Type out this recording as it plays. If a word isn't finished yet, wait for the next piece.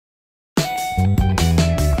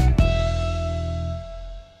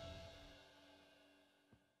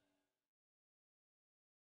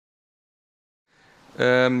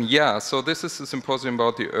Yeah, so this is a symposium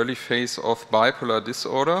about the early phase of bipolar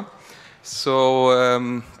disorder.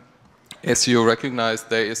 So, as you recognize,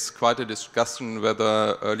 there is quite a discussion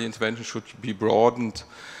whether early intervention should be broadened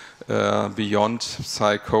beyond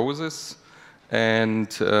psychosis. And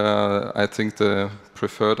I think the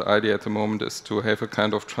preferred idea at the moment is to have a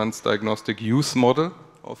kind of transdiagnostic use model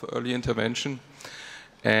of early intervention.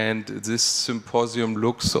 And this symposium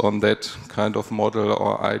looks on that kind of model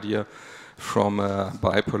or idea from a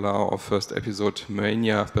bipolar or first episode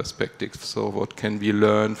mania perspective. So what can we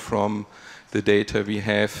learn from the data we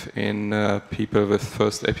have in people with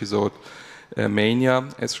first episode mania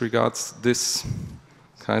as regards this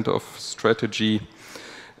kind of strategy,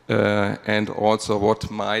 and also what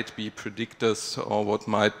might be predictors or what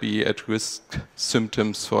might be at-risk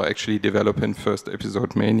symptoms for actually developing first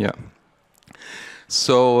episode mania.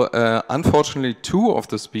 So unfortunately, two of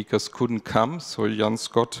the speakers couldn't come, so Jan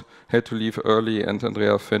Scott had to leave early and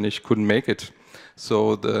Andrea Pfennig couldn't make it.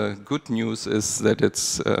 So the good news is that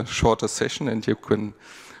it's a shorter session and you can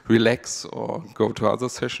relax or go to other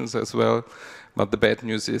sessions as well. But the bad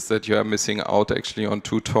news is that you are missing out actually on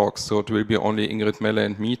two talks. So it will be only Ingrid Melle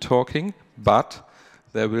and me talking, but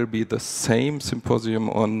there will be the same symposium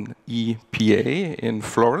on EPA in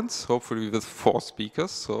Florence, hopefully with 4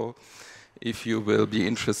 speakers. So if you will be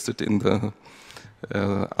interested in the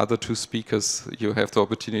other 2 speakers, you have the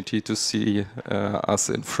opportunity to see us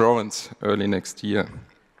in Florence early next year.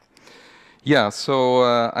 Yeah, so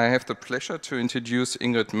I have the pleasure to introduce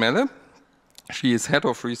Ingrid Melle. She is head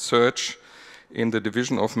of research in the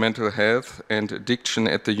Division of Mental Health and Addiction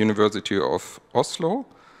at the University of Oslo,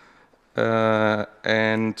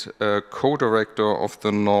 and co-director of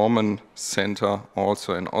the Norman Center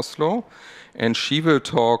also in Oslo. And she will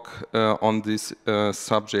talk on this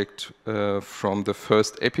subject from the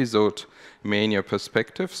first episode mania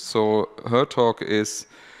perspective. So her talk is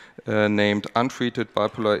named Untreated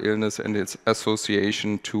Bipolar Illness and its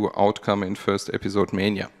Association to Outcome in First Episode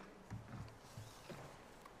Mania.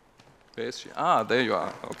 Where is she? Ah, there you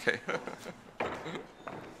are. Okay.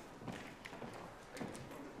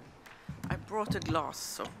 I brought a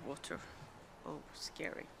glass of water. Oh,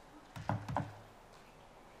 scary.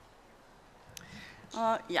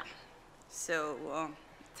 Yeah, so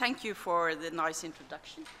thank you for the nice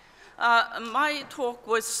introduction. My talk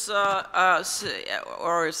was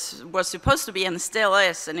supposed to be, and still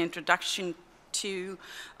is, an introduction to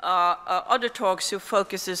other talks who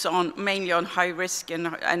focuses on mainly on high risk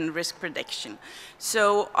and risk prediction.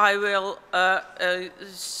 So I will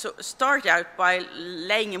start out by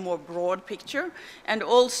laying a more broad picture and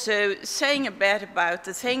also saying a bit about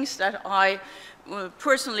the things that I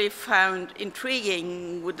personally found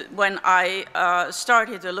intriguing when I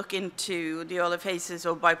started to look into the early phases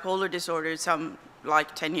of bipolar disorder some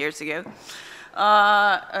like 10 years ago.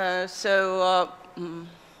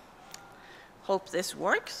 Hope this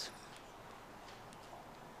works.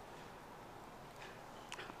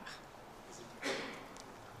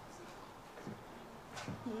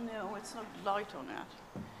 No, it's not light on that.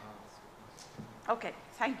 Okay,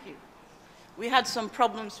 thank you. We had some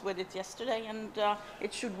problems with it yesterday, and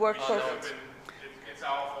it should work perfect. No, it's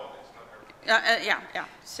our fault. It's not her. Yeah.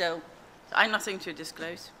 So I have nothing to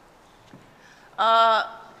disclose.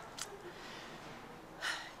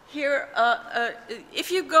 Here,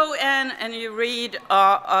 if you go in and you read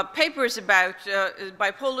papers about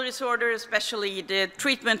bipolar disorder, especially the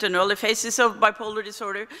treatment and early phases of bipolar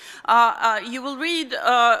disorder, you will read,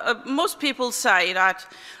 most people say that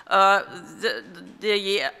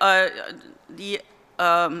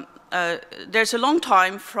there's a long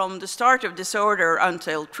time from the start of disorder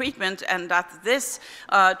until treatment, and that this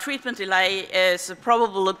treatment delay is a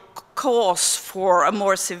probable cause for a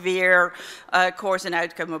more severe course and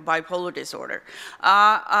outcome of bipolar disorder.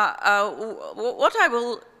 What I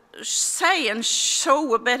will say and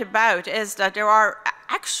show a bit about is that there are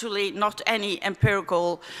actually not any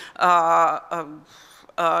empirical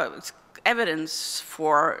evidence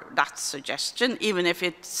for that suggestion, even if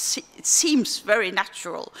it seems very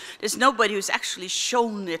natural. There's nobody who's actually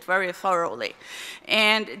shown it very thoroughly.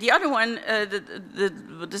 And the other one,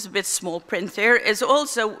 this is a bit small print here, is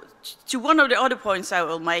also to one of the other points I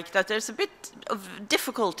will make, that there's a bit of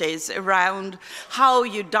difficulties around how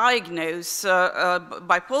you diagnose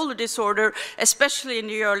bipolar disorder, especially in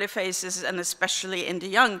the early phases and especially in the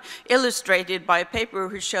young, illustrated by a paper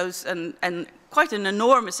which shows quite an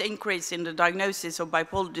enormous increase in the diagnosis of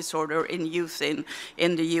bipolar disorder in youth in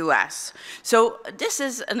the US. So this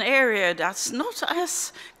is an area that's not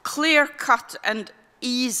as clear-cut and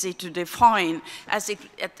easy to define as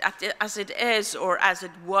it is or as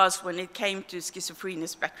it was when it came to schizophrenia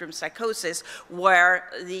spectrum psychosis, where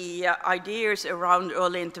the ideas around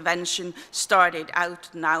early intervention started out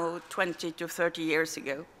now 20 to 30 years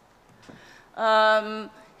ago.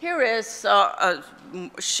 Here is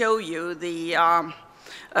show you the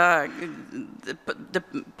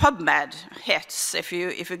PubMed hits. If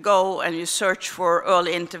you go and you search for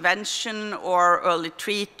early intervention or early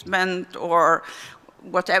treatment or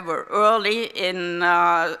whatever, early in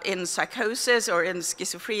psychosis or in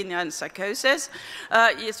schizophrenia and psychosis,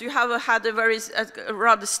 yes, you have had a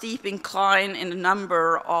rather steep incline in the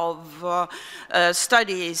number of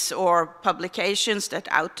studies or publications that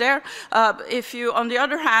are out there. If you, on the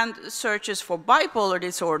other hand, searches for bipolar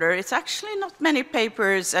disorder, it's actually not many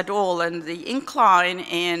papers at all, and the incline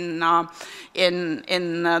in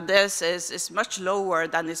this is much lower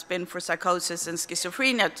than it's been for psychosis and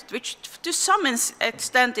schizophrenia, which to some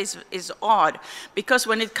extent is odd, because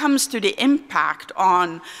when it comes to the impact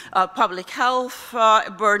on public health,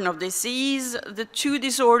 burden of disease, the two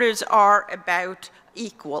disorders are about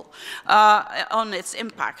equal on its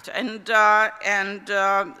impact, and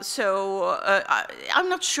so I'm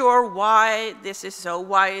not sure why this is so.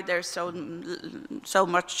 Why there's so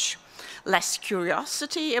much less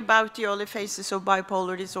curiosity about the early phases of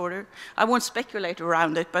bipolar disorder. I won't speculate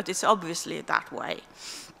around it, but it's obviously that way.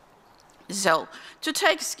 So, to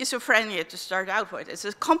take schizophrenia to start out with, it's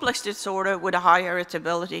a complex disorder with a high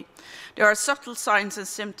irritability. There are subtle signs and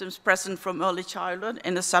symptoms present from early childhood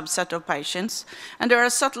in a subset of patients, and there are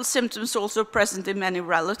subtle symptoms also present in many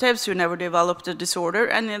relatives who never developed the disorder,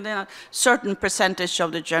 and in a certain percentage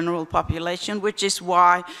of the general population, which is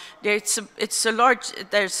why there's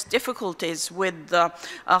difficulties with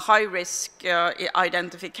high-risk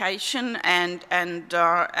identification and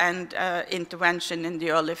intervention in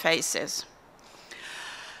the early phases.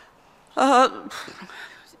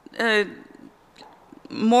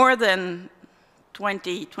 More than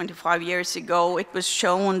 20, 25 years ago, it was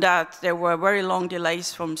shown that there were very long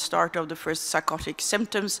delays from start of the first psychotic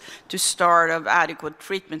symptoms to start of adequate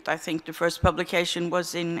treatment. I think the first publication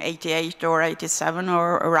was in 88 or 87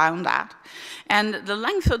 or around that. And the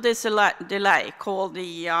length of this delay, called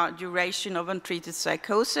the duration of untreated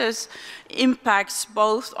psychosis, impacts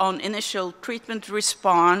both on initial treatment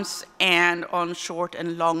response and on short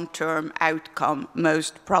and long-term outcome,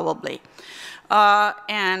 most probably.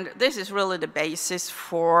 And this is really the basis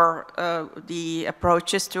for the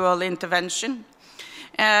approaches to early intervention.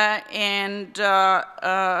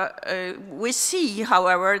 We see,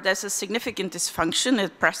 however, there's a significant dysfunction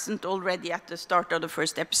at present already at the start of the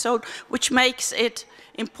first episode, which makes it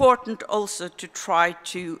important also to try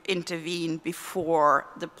to intervene before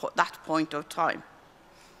that point of time.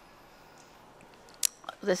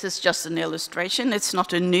 This is just an illustration. It's not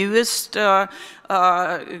the newest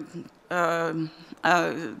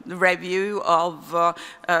review of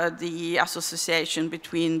the association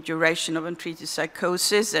between duration of untreated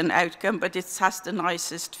psychosis and outcome, but it has the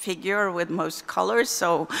nicest figure with most colors.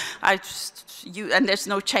 So and there's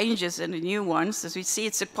no changes in the new ones. As we see,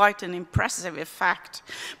 it's quite an impressive effect,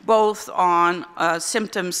 both on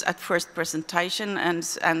symptoms at first presentation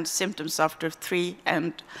and symptoms after 3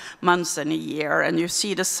 months and a year. And you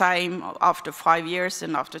see the same after 5 years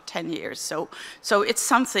and after 10 years. So it's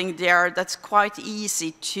something there that's quite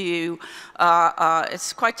easy to,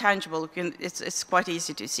 it's quite tangible, it's quite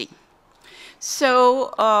easy to see.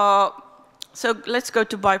 So let's go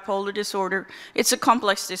to bipolar disorder. It's a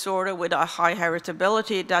complex disorder with a high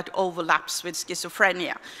heritability that overlaps with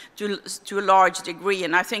schizophrenia to a large degree,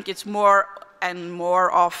 and I think it's more and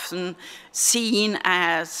more often seen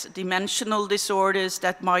as dimensional disorders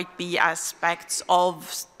that might be aspects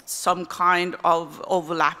of some kind of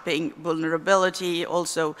overlapping vulnerability,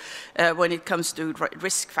 also when it comes to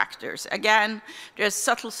risk factors. Again, there's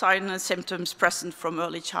subtle signs and symptoms present from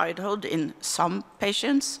early childhood in some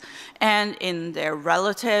patients and in their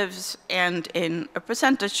relatives and in a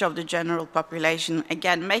percentage of the general population,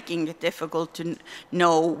 again, making it difficult to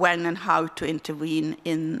know when and how to intervene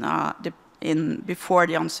before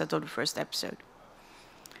the onset of the first episode.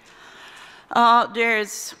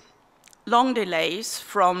 There's long delays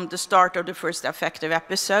from the start of the first affective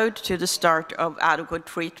episode to the start of adequate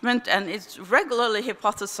treatment, and it's regularly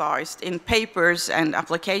hypothesized in papers and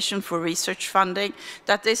application for research funding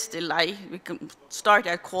that this delay, we can start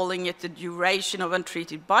out calling it the duration of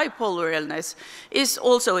untreated bipolar illness, is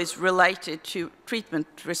related to treatment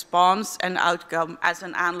response and outcome as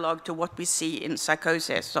an analog to what we see in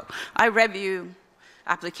psychosis. So I review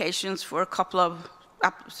applications for a couple of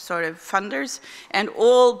funders, and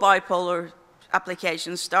all bipolar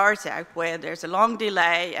application starts out where there's a long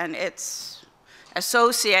delay and it's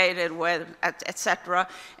associated with, etc.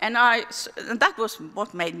 And that was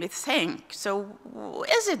what made me think. So,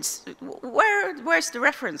 where's the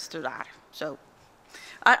reference to that? So,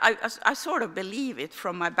 I sort of believe it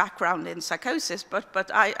from my background in psychosis,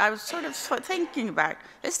 but I was sort of thinking about,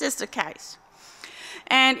 is this the case?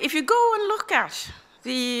 And if you go and look at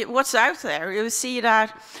what's out there, you see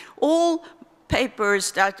that all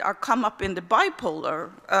papers that are come up in the bipolar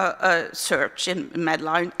search in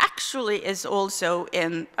Medline actually is also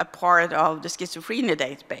in a part of the schizophrenia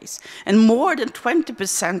database. And more than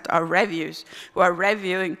 20% are reviews who are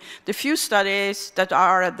reviewing the few studies that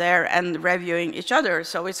are there and reviewing each other.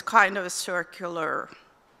 So it's kind of a circular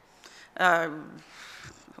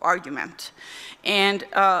argument. And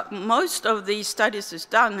most of the studies is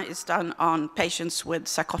done on patients with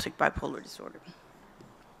psychotic bipolar disorder.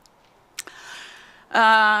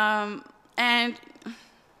 And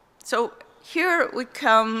so here we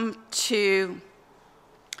come to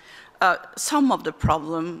some of the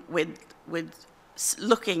problem with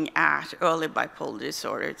looking at early bipolar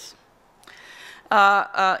disorders.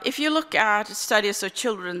 If you look at studies of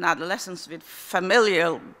children and adolescents with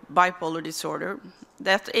familial bipolar disorder,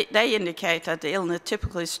 they indicate that the illness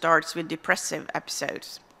typically starts with depressive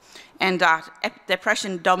episodes, and that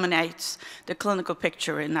depression dominates the clinical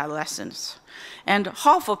picture in adolescence. And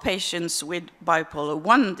half of patients with bipolar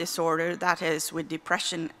 1 disorder, that is with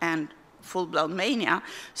depression and full-blown mania,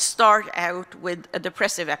 start out with a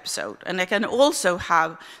depressive episode. And they can also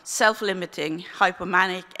have self-limiting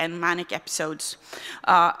hypomanic and manic episodes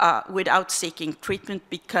without seeking treatment,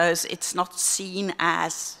 because it's not seen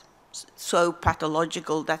as so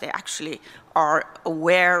pathological that they actually are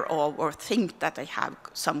aware of or think that they have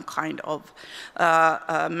some kind of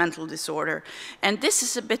mental disorder. And this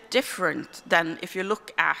is a bit different than if you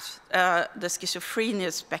look at the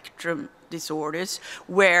schizophrenia spectrum disorders,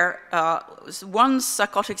 where once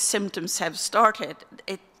psychotic symptoms have started,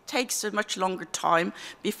 it takes a much longer time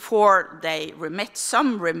before they remit.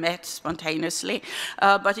 Some remit spontaneously,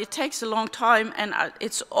 but it takes a long time, and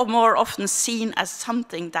it's more often seen as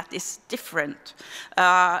something that is different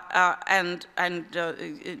and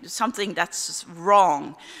something that's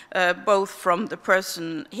wrong, both from the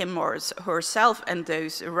person, him or herself, and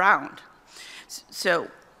those around. So,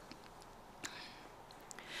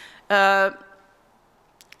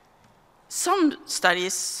 some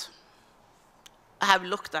studies have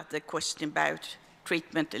looked at the question about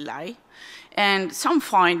treatment delay, and some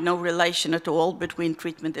find no relation at all between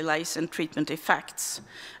treatment delays and treatment effects.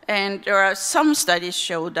 And there are some studies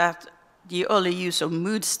show that the early use of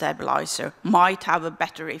mood stabilizer might have a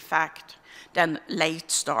better effect than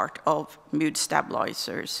late start of mood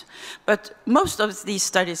stabilizers. But most of these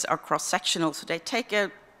studies are cross-sectional, so they take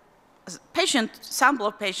a sample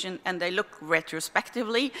of patient, and they look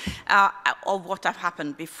retrospectively of what have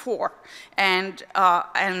happened before. And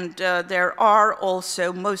there are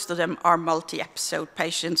also, most of them are multi-episode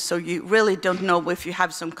patients, so you really don't know if you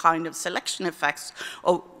have some kind of selection effects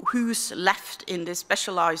of who's left in the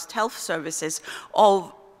specialized health services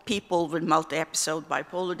of people with multi-episode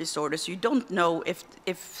bipolar disorders. You don't know if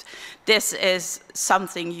this is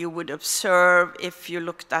something you would observe if you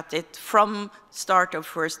looked at it from start of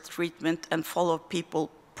first treatment and follow people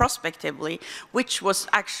prospectively, which was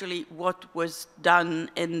actually what was done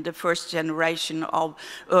in the first generation of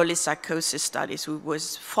early psychosis studies, who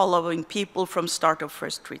was following people from start of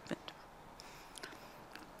first treatment.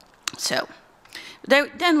 So,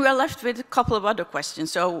 then we're left with a couple of other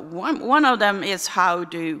questions. So one of them is, how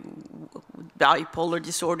do bipolar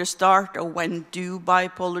disorders start, or when do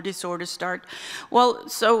bipolar disorders start? Well,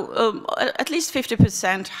 so at least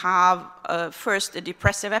 50% have first a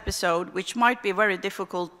depressive episode, which might be very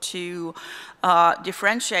difficult to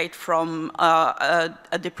differentiate from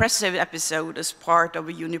a depressive episode as part of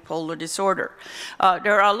a unipolar disorder.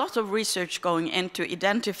 There are a lot of research going into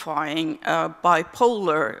identifying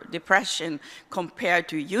bipolar depression compared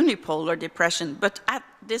to unipolar depression, but at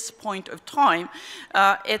this point of time,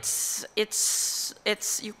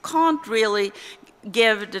 you can't really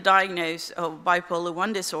give the diagnosis of bipolar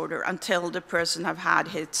 1 disorder until the person have had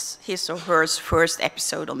his or her first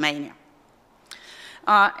episode of mania.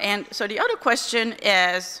 And so the other question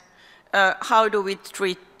is, how do we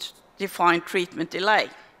define treatment delay?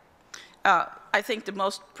 I think the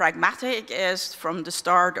most pragmatic is from the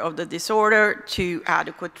start of the disorder to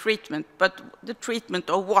adequate treatment, but the treatment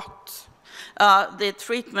of what? the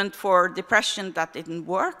treatment for depression that didn't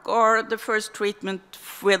work, or the first treatment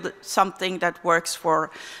with something that works with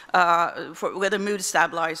a mood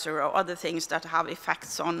stabilizer or other things that have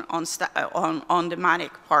effects on the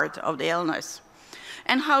manic part of the illness.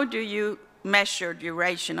 And how do you measure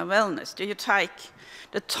duration of illness? Do you take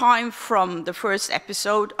the time from the first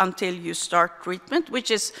episode until you start treatment, which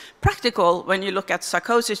is practical when you look at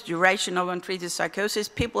psychosis, duration of untreated psychosis?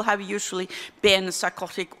 People have usually been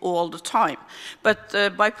psychotic all the time. But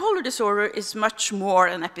bipolar disorder is much more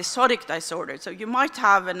an episodic disorder. So you might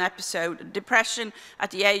have an episode, depression at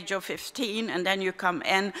the age of 15, and then you come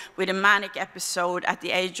in with a manic episode at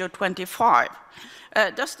the age of 25.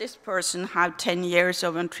 Does this person have 10 years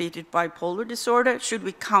of untreated bipolar disorder? Should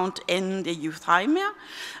we count in the euthymia?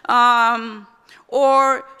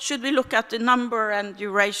 Or should we look at the number and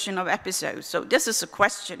duration of episodes? So this is a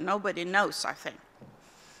question nobody knows, I think.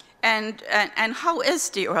 And how is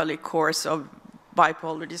the early course of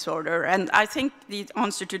bipolar disorder? And I think the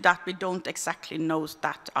answer to that, we don't exactly know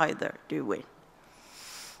that either, do we?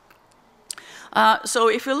 So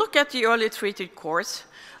if you look at the early treated course,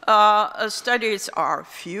 studies are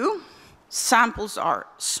few, samples are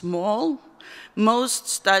small, most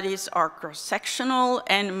studies are cross-sectional,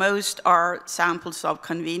 and most are samples of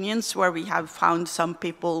convenience where we have found some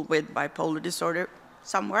people with bipolar disorder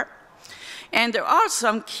somewhere. And there are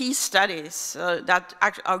some key studies that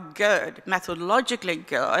are good, methodologically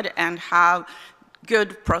good, and have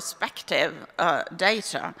good prospective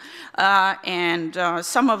data, and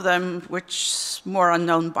some of them which more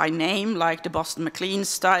unknown by name, like the Boston McLean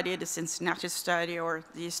study, the Cincinnati study, or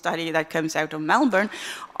the study that comes out of Melbourne,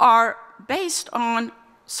 are based on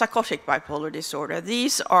psychotic bipolar disorder.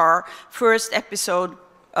 These are first episode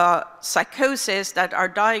psychosis that are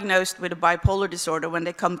diagnosed with a bipolar disorder when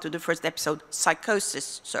they come to the first episode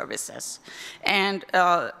psychosis services. And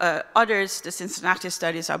others, the Cincinnati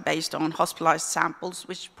studies, are based on hospitalized samples,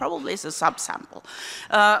 which probably is a subsample.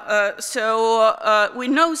 So we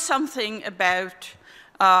know something about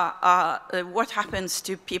what happens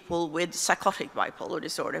to people with psychotic bipolar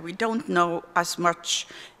disorder. We don't know as much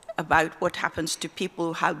about what happens to people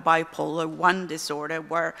who have bipolar I disorder,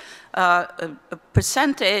 where a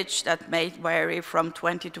percentage that may vary from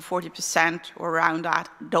 20 to 40% or around that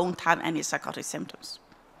don't have any psychotic symptoms.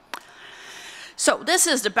 So this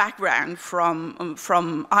is the background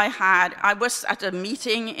I was at a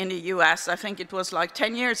meeting in the US, I think it was like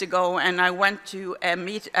 10 years ago, and I went to a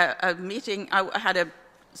meeting, I had a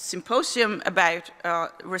symposium about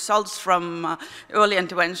results from early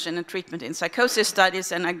intervention and treatment in psychosis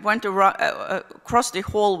studies, and I went across the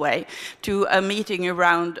hallway to a meeting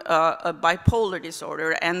around a bipolar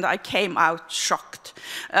disorder, and I came out shocked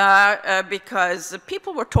because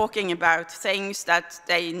people were talking about things that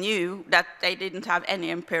they knew that they didn't have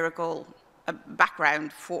any empirical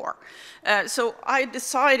background for. So I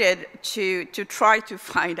decided to try to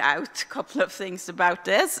find out a couple of things about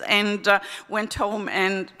this, and went home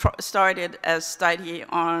and started a study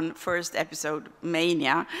on first episode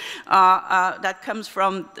mania that comes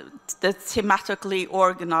from the thematically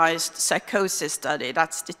organized psychosis study.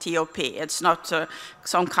 That's the TOP. It's not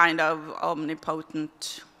some kind of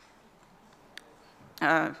omnipotent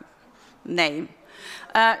name.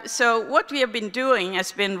 So what we have been doing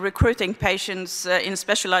has been recruiting patients in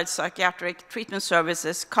specialized psychiatric treatment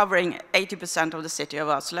services covering 80% of the city of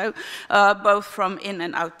Oslo, both from in-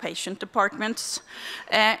 and outpatient departments.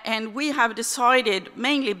 And we have decided,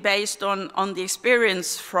 mainly based on the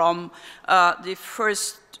experience from the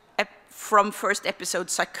first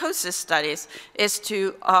episode psychosis studies, is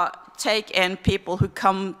to take in people who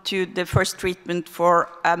come to the first treatment for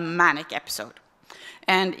a manic episode,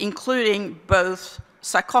 and including both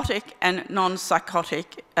psychotic and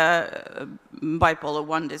non-psychotic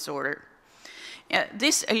bipolar I disorder.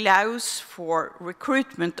 This allows for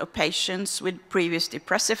recruitment of patients with previous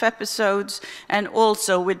depressive episodes and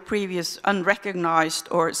also with previous unrecognized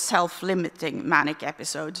or self-limiting manic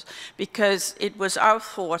episodes, because it was our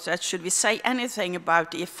thought that should we say anything about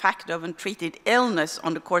the effect of untreated illness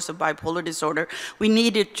on the course of bipolar disorder, we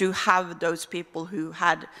needed to have those people who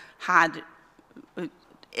had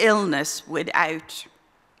illness without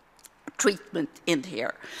treatment in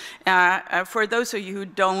here. For those of you who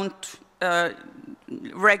don't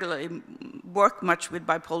regularly work much with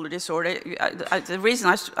bipolar disorder, the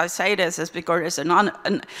reason I say this is because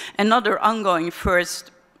there's another ongoing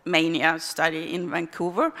first mania study in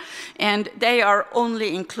Vancouver, and they are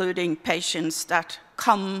only including patients that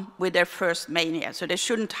come with their first mania. So they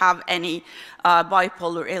shouldn't have any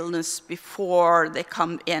bipolar illness before they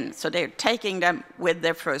come in. So they're taking them with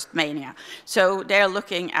their first mania. So they're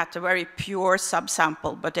looking at a very pure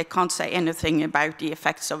subsample, but they can't say anything about the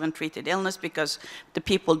effects of untreated illness because the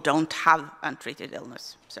people don't have untreated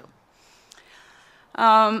illness. So.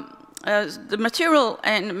 The material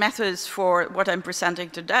and methods for what I'm presenting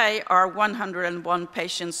today are 101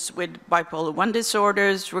 patients with bipolar I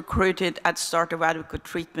disorders recruited at start of adequate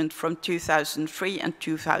treatment from 2003 and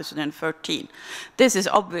 2013. This is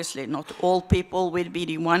obviously not all people with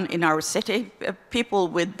BD1 in our city. People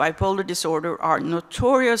with bipolar disorder are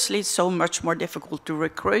notoriously so much more difficult to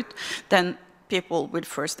recruit than people with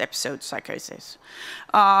first episode psychosis.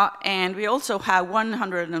 And we also have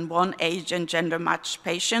 101 age and gender matched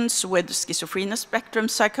patients with schizophrenia spectrum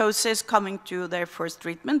psychosis coming to their first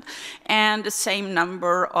treatment, and the same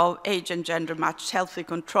number of age and gender matched healthy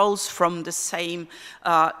controls from the same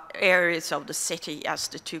areas of the city as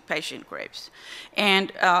the two patient groups.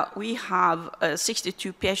 And we have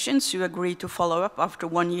 62 patients who agreed to follow up after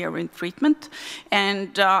 1 year in treatment,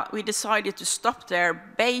 and we decided to stop there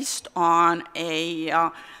based on a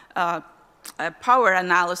power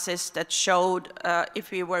analysis that showed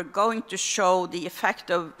if we were going to show the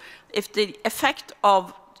effect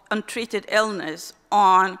of untreated illness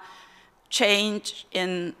on change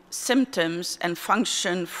in symptoms and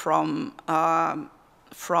function from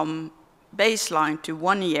baseline to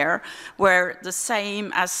 1 year were the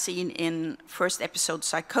same as seen in first episode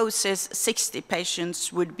psychosis, 60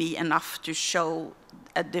 patients would be enough to show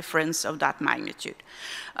a difference of that magnitude.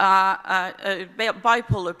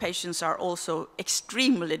 Bipolar patients are also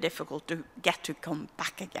extremely difficult to get to come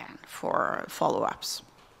back again for follow-ups.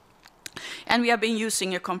 And we have been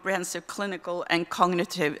using a comprehensive clinical and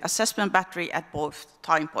cognitive assessment battery at both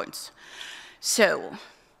time points. So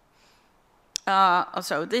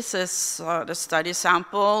this is the study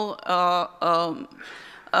sample,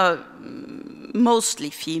 mostly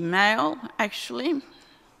female, actually.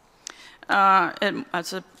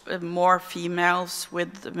 More females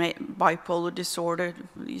with bipolar disorder.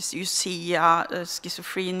 You see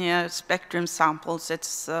schizophrenia spectrum samples,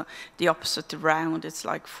 it's the opposite around. It's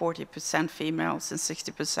like 40% females and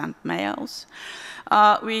 60% males.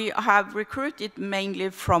 We have recruited mainly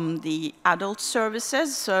from the adult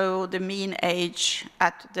services, so the mean age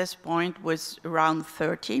at this point was around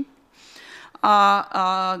 30.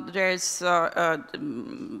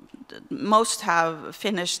 Most have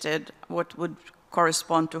finished what would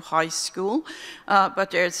correspond to high school,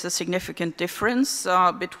 but there's a significant difference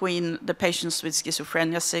between the patients with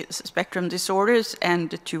schizophrenia spectrum disorders and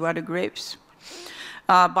the two other groups,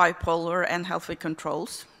 bipolar and healthy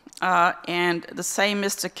controls. And the same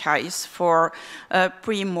is the case for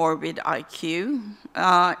pre-morbid IQ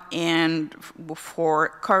and for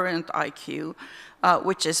current IQ,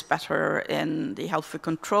 which is better in the healthy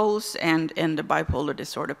controls and in the bipolar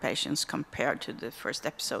disorder patients compared to the first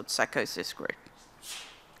episode psychosis group.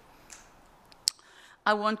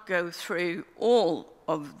 I won't go through all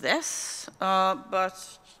of this,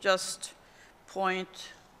 but just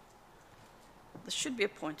point, there should be a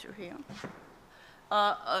pointer here.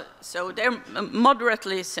 So they're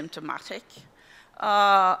moderately symptomatic,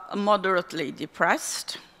 moderately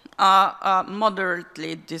depressed,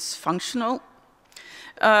 moderately dysfunctional.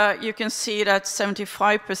 You can see that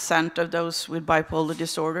 75% of those with bipolar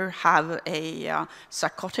disorder have a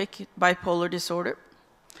psychotic bipolar disorder.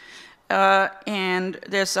 And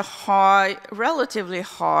there's a relatively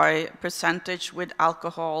high percentage with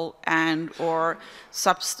alcohol and or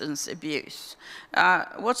substance abuse.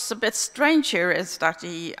 What's a bit strange here is that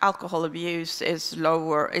the alcohol abuse is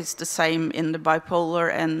lower, is the same in the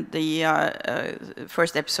bipolar and the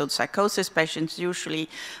first episode psychosis patients. Usually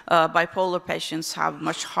bipolar patients have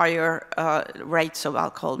much higher rates of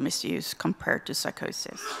alcohol misuse compared to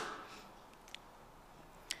psychosis.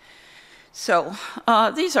 So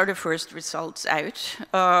these are the first results out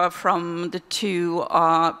from the two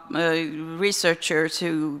researchers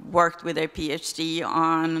who worked with their PhD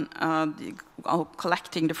on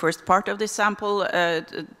collecting the first part of this sample,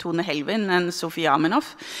 Tone Helvin and Sofia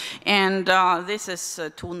Aminoff. And this is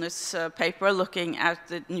Tone's paper looking at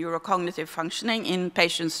the neurocognitive functioning in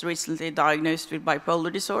patients recently diagnosed with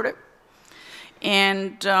bipolar disorder.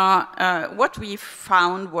 And what we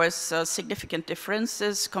found was significant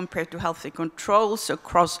differences compared to healthy controls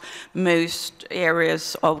across most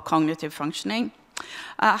areas of cognitive functioning.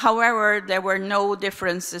 However, there were no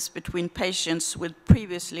differences between patients with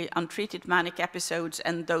previously untreated manic episodes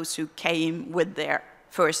and those who came with their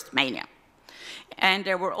first mania. And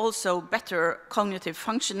there were also better cognitive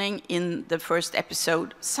functioning in the first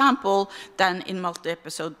episode sample than in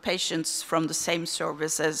multi-episode patients from the same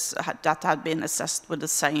services that had been assessed with the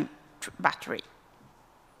same battery.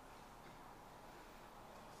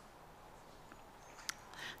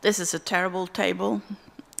 This is a terrible table.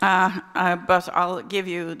 But I'll give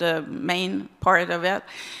you the main part of it.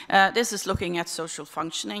 This is looking at social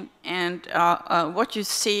functioning, and what you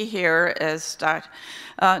see here is that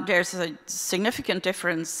there's a significant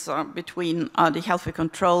difference between the healthy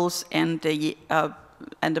controls and the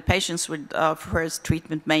patients with first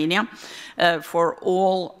treatment mania for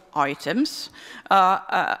all items.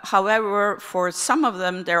 However, for some of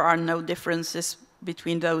them, there are no differences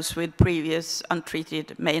between those with previous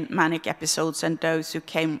untreated manic episodes and those who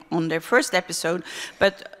came on their first episode,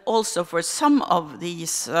 but also for some of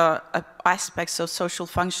these aspects of social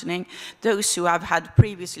functioning, those who have had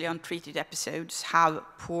previously untreated episodes have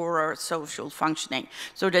poorer social functioning.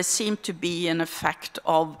 So there seemed to be an effect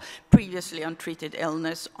of previously untreated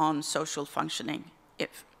illness on social functioning. We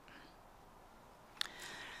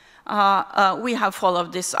have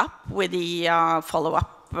followed this up with the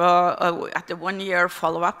follow-up at the 1-year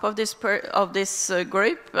follow-up of this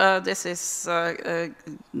group. This is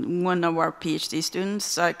one of our PhD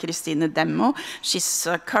students, Kristine Demmo. She's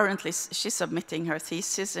submitting her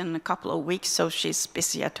thesis in a couple of weeks, so she's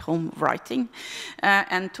busy at home writing.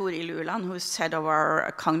 And Tori Lulan, who's head of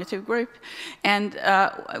our cognitive group, and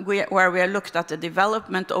where we looked at the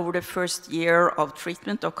development over the first year of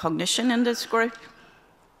treatment of cognition in this group.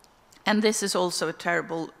 And this is also a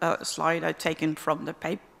terrible slide I've taken from the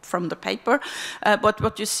paper. But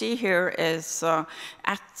what you see here is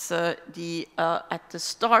at the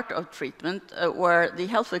start of treatment, where the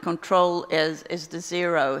healthy control is the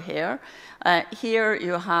 0 here. Here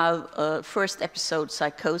you have first episode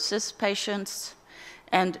psychosis patients,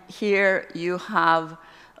 and here you have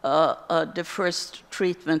the first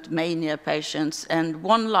treatment mania patients. And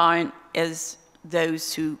one line is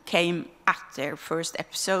those who came at their first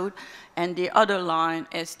episode, and the other line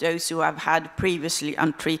is those who have had previously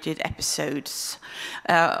untreated episodes.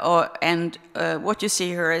 What you see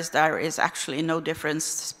here is there is actually no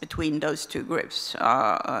difference between those two groups.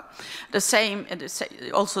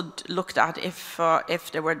 Also looked at if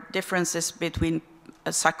there were differences between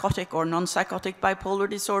a psychotic or non-psychotic bipolar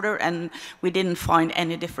disorder, and we didn't find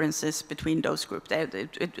any differences between those groups.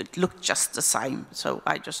 It looked just the same, so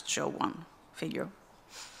I just show one figure.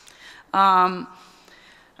 The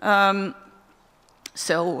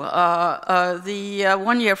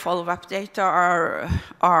 1-year follow-up data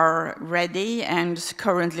are ready and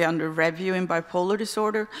currently under review in bipolar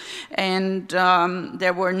disorder, and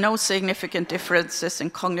there were no significant differences in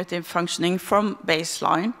cognitive functioning from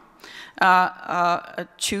baseline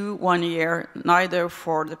to 1 year, neither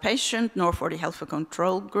for the patient nor for the healthy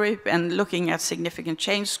control group. And looking at significant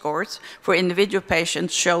change scores for individual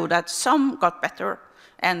patients show that some got better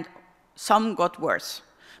and some got worse,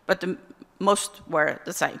 but most were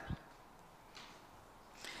the same.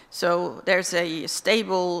 So there's a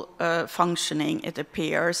stable functioning, it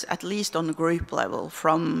appears, at least on the group level,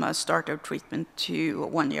 from start of treatment to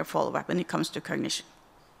 1-year follow-up when it comes to cognition.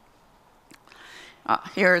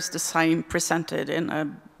 Here's the same presented in a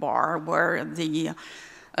bar where the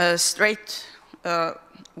straight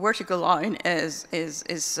vertical line is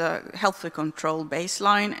healthy control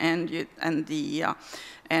baseline,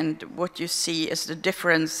 and what you see is the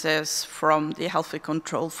differences from the healthy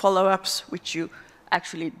control follow-ups, which you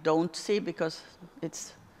actually don't see because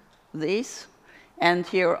it's these. And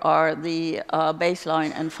here are the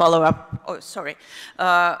baseline and follow-up. Oh, sorry,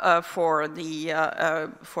 for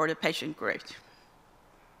the patient group.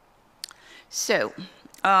 So,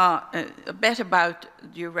 a bit about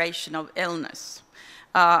duration of illness.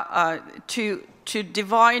 To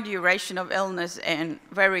divide duration of illness in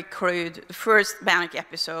very crude first manic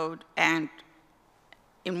episode and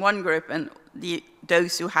in one group, and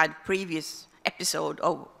those who had previous episode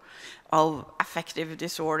of affective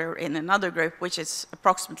disorder in another group, which is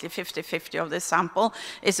approximately 50-50 of the sample,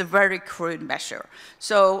 is a very crude measure.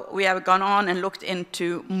 So we have gone on and looked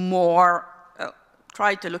into more,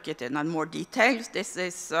 tried to look at it in more details. This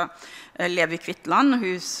is Levi Kvitland,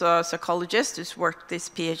 who's a psychologist who's worked this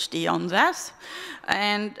PhD on this.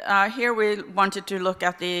 And here we wanted to look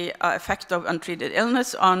at the effect of untreated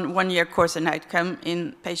illness on 1-year course and outcome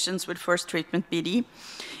in patients with first treatment BD.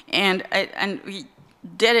 And we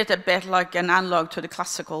did it a bit like an analog to the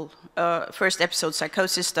classical first episode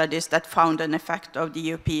psychosis studies that found an effect of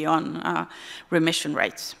DUP on remission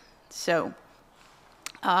rates. So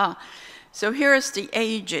here is the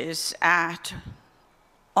ages at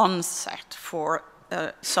onset for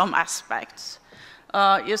some aspects.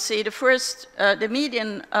 You see, the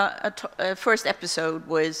median first episode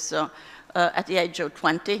was at the age of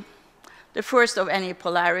 20. The first of any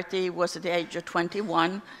polarity was at the age of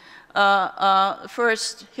 21.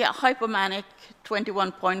 First hypomanic,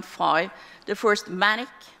 21.5. The first manic,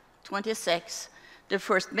 26. The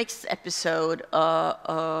first mixed episode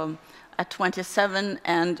at 27,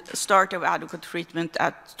 and start of adequate treatment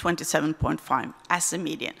at 27.5 as a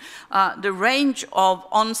median. The range of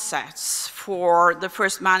onsets for the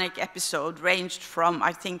first manic episode ranged from,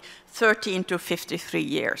 I think, 13 to 53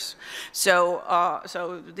 years. So,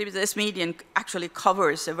 this median actually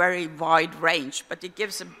covers a very wide range, but it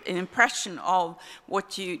gives an impression of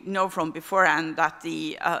what you know from beforehand, that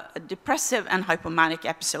the depressive and hypomanic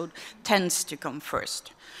episode tends to come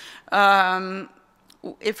first.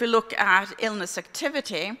 If you look at illness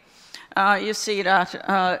activity, you see that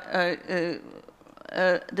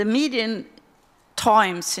the median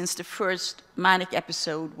time since the first manic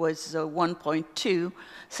episode was 1.2,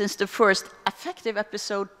 since the first affective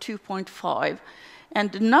episode 2.5,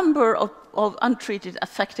 and the number of untreated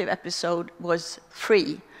affective episode was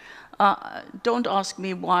 3. Don't ask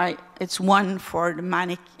me why it's 1 for the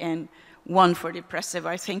manic and 1 for depressive.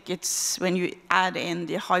 I think it's when you add in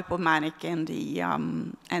the hypomanic and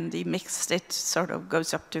the mixed, it sort of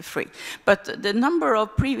goes up to 3. But the number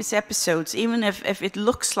of previous episodes, even if it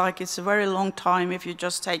looks like it's a very long time, if you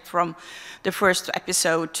just take from the first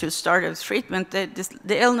episode to start of treatment, the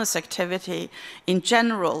illness activity in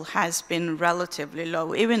general has been relatively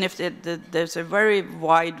low, even if there's a very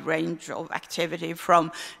wide range of activity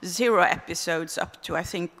from 0 episodes up to, I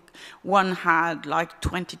think, one had like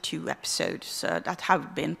 22 episodes that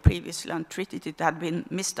have been previously untreated. It had been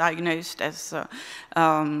misdiagnosed as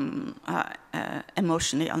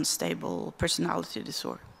emotionally unstable personality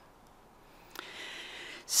disorder.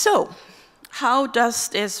 So, how does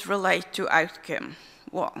this relate to outcome?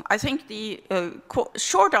 Well, I think the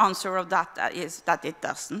short answer of that is that it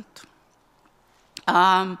doesn't.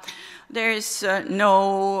 There is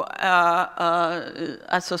no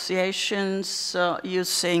associations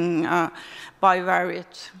using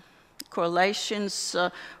bivariate correlations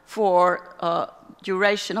for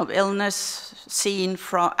duration of illness seen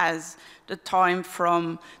as the time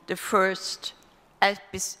from the first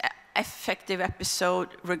effective episode,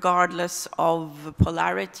 regardless of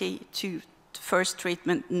polarity, to first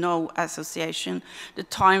treatment, no association. The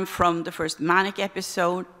time from the first manic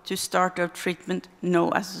episode to start of treatment,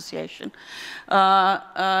 no association.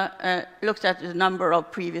 Looked at the number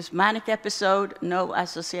of previous manic episode, no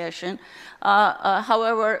association.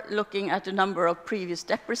 However, looking at the number of previous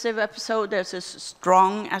depressive episode, there's a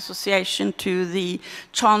strong association to the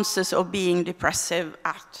chances of being depressive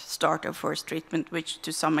at start of first treatment, which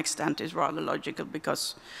to some extent is rather logical,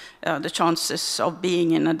 because the chances of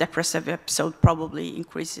being in a depressive episode probably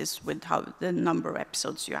increases with the number of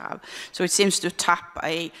episodes you have. So it seems to tap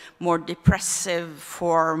a more depressive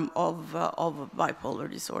form of bipolar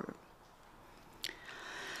disorder.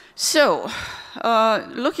 So,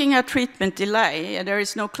 looking at treatment delay, there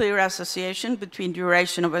is no clear association between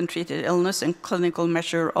duration of untreated illness and clinical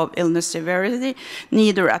measure of illness severity,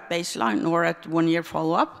 neither at baseline nor at 1-year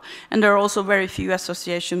follow-up. And there are also very few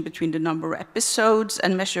associations between the number of episodes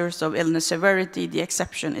and measures of illness severity. The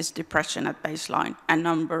exception is depression at baseline and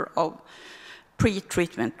number of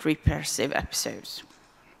pre-treatment depressive episodes.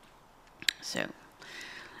 So,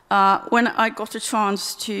 when I got a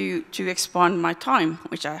chance to expand my time,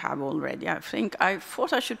 which I have already, I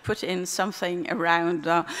thought I should put in something around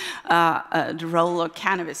the role of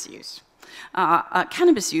cannabis use.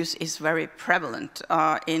 Cannabis use is very prevalent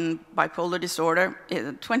in bipolar disorder.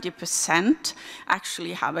 20%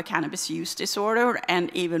 actually have a cannabis use disorder, and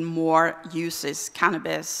even more uses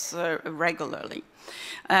cannabis regularly.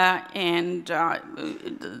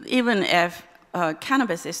 Even if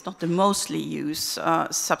cannabis is not the mostly used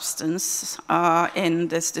substance in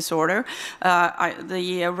this disorder,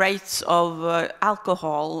 the rates of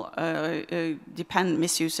alcohol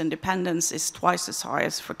misuse and dependence is twice as high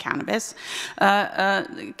as for cannabis.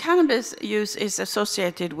 Cannabis use is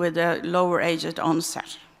associated with a lower age at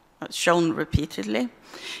onset, shown repeatedly,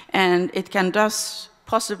 and it can thus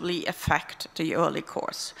possibly affect the early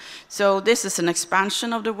course. So this is an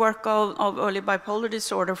expansion of the work of early bipolar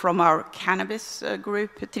disorder from our cannabis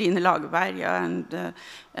group, Trine Lagerberg and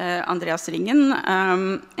Andreas Ringen,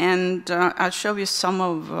 and I'll show you some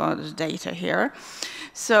of the data here.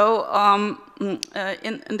 So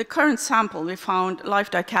in the current sample, we found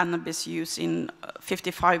lifetime cannabis use in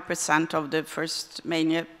 55% of the first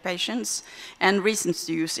mania patients, and recent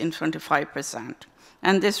use in 25%.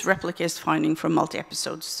 And this replicates finding from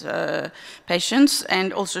multi-episodes patients.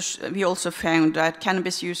 And also we also found that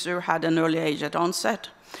cannabis user had an early age at onset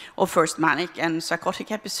of first manic and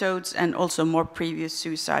psychotic episodes, and also more previous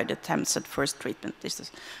suicide attempts at first treatment. This is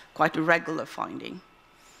quite a regular finding.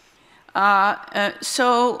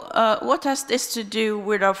 What has this to do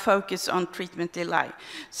with our focus on treatment delay?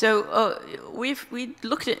 So we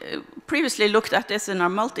previously looked at this in our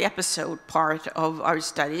multi-episode part of our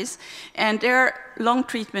studies, and their long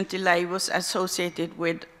treatment delay was associated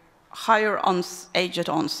with higher age at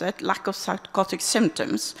onset, lack of psychotic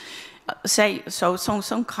symptoms,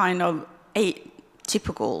 some kind of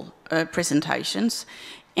atypical presentations,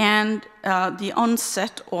 and the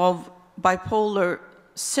onset of bipolar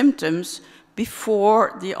symptoms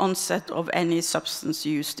before the onset of any substance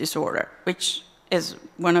use disorder, which is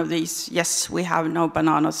one of these, yes, we have no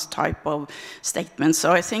bananas type of statements.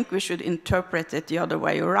 So I think we should interpret it the other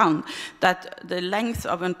way around, that the length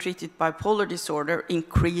of untreated bipolar disorder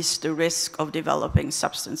increased the risk of developing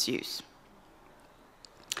substance use.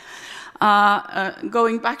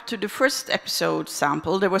 Going back to the first episode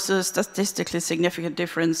sample, there was a statistically significant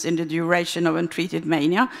difference in the duration of untreated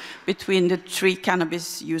mania between the 3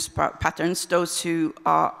 cannabis use patterns: those who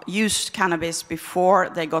used cannabis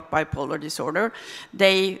before they got bipolar disorder,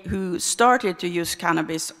 they who started to use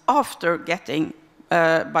cannabis after getting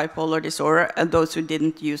bipolar disorder, and those who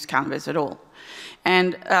didn't use cannabis at all.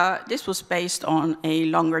 And this was based on a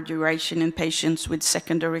longer duration in patients with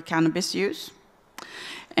secondary cannabis use,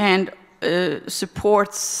 and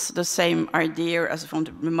supports the same idea as from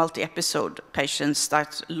the multi-episode patients,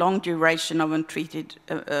 that long duration of untreated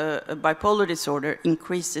bipolar disorder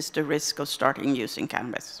increases the risk of starting using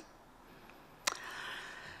cannabis.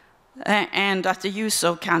 And that the use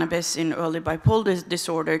of cannabis in early bipolar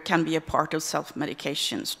disorder can be a part of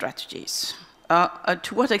self-medication strategies.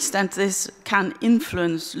 To what extent this can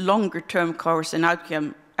influence longer-term course and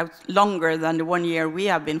outcome longer than the 1 year we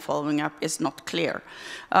have been following up is not clear.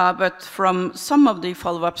 But from some of the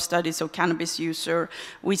follow-up studies of cannabis user,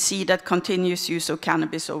 we see that continuous use of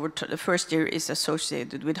cannabis over the first year is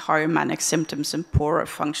associated with higher manic symptoms and poorer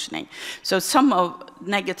functioning. So some of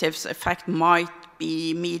negatives effect might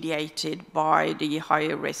be mediated by the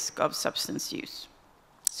higher risk of substance use.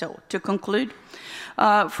 So to conclude,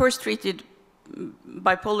 first treated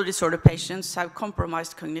bipolar disorder patients have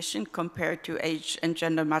compromised cognition compared to age and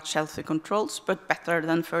gender matched healthy controls, but better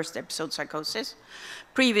than first episode psychosis.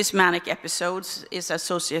 Previous manic episodes is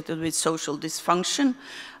associated with social dysfunction,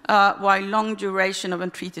 while long duration of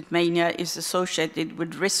untreated mania is associated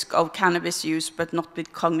with risk of cannabis use, but not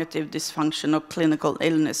with cognitive dysfunction or clinical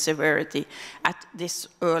illness severity at this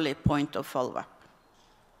early point of follow-up.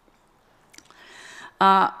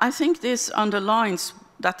 I think this underlines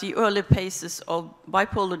that the early phases of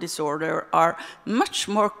bipolar disorder are much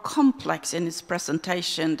more complex in its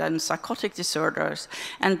presentation than psychotic disorders,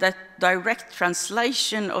 and that direct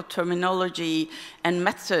translation of terminology and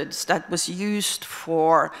methods that was used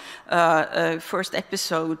for first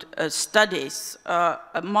episode studies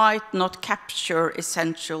might not capture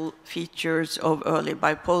essential features of early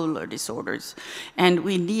bipolar disorders. And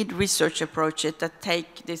we need research approaches that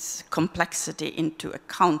take this complexity into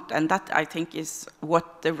account, and that, I think, is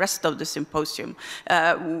what the rest of the symposium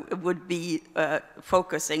would be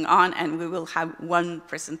focusing on, and we will have one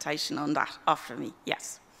presentation on that after me.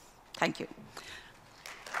 Yes. Thank you.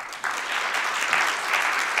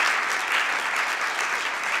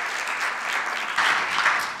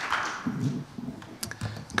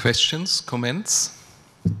 Questions, comments?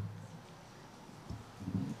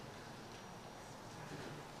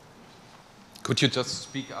 Could you just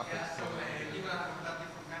speak up? Yeah, so, from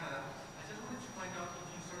Canada. I just wanted to find out if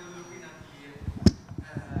you started looking at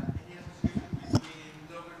any association between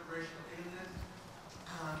longer duration of illness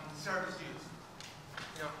and service use,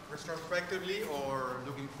 retrospectively or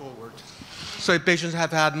looking forward. So if patients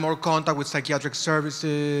have had more contact with psychiatric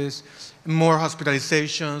services, more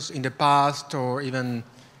hospitalizations in the past, or even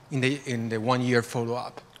in the 1 year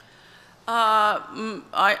follow-up?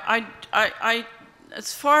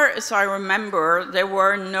 As far as I remember, there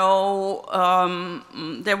were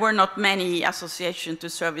not many associations to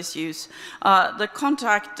service use. The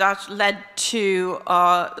contact that led to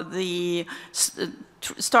the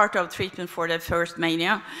start of treatment for their first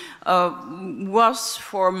mania was,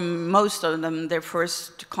 for most of them, their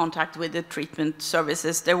first contact with the treatment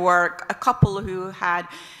services. There were a couple who had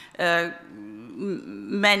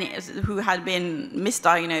who had been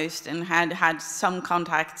misdiagnosed and had had some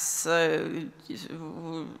contacts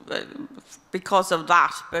because of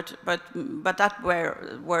that, but that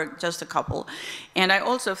were just a couple. And I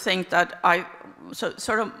also think that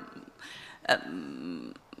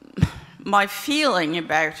my feeling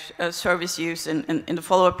about service use in the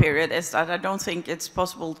follow-up period is that I don't think it's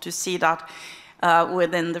possible to see that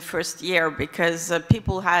within the first year, because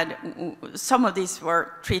people had, some of these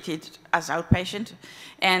were treated as outpatient,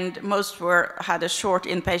 and most had a short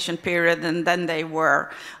inpatient period, and then they were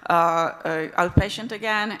outpatient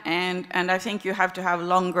again, and I think you have to have a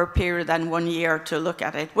longer period than 1 year to look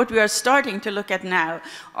at it. What we are starting to look at now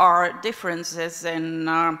are differences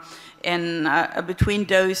between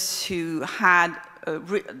those who had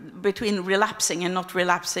between relapsing and not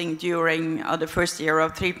relapsing during the first year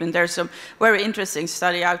of treatment. There's some very interesting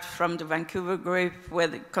study out from the Vancouver group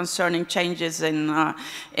concerning changes in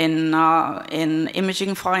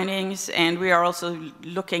imaging findings, and we are also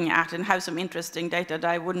looking at and have some interesting data that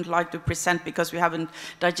I wouldn't like to present because we haven't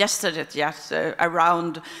digested it yet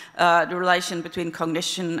around the relation between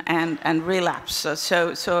cognition and relapse.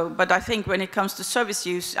 But I think when it comes to service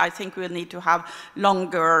use, I think we'll need to have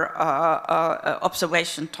longer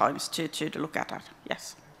observation times to look at that.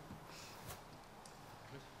 Yes.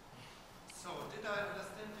 So, did I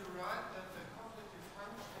understand you right that the cognitive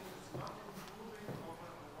functioning is not improving over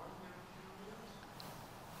a 1 year period?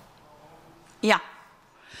 Yeah.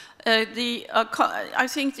 I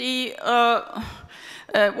think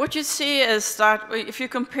what you see is that if you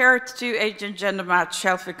compare it to agent gender match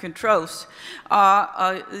healthy controls,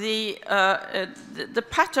 the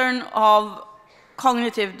pattern of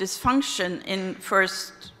cognitive dysfunction in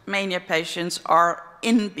first mania patients are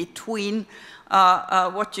in between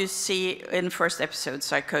what you see in first episode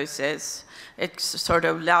psychosis. It sort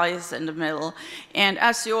of lies in the middle. And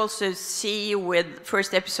as you also see with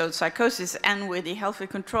first episode psychosis and with the healthy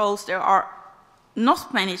controls, there are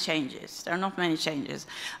not many changes. There are not many changes.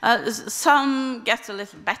 Some get a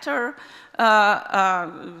little better,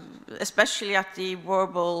 especially at the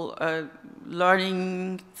verbal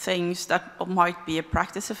learning things that might be a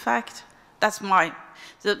practice effect. That's my,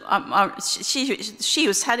 she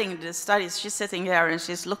was heading the studies, she's sitting there and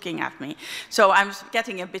she's looking at me. So I'm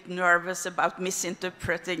getting a bit nervous about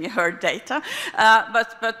misinterpreting her data.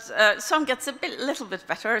 But some gets a little bit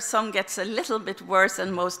better, some gets a little bit worse,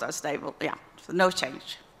 and most are stable, yeah. So no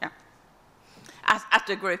change, yeah. At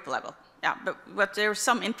the group level, yeah. But there are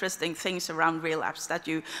some interesting things around relapse that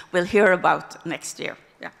you will hear about next year,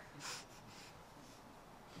 yeah.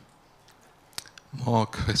 More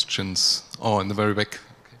questions? Oh, in the very back.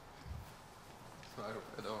 Okay.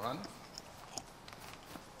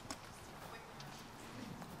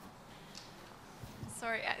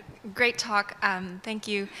 Sorry, great talk. Thank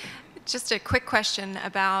you. Just a quick question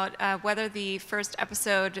about whether the first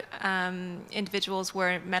episode individuals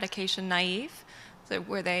were medication naive. So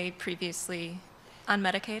were they previously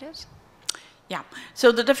unmedicated? Yeah.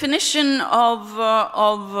 So the definition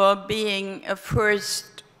of being a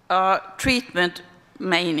first treatment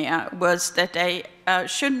mania was that they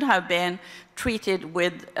shouldn't have been treated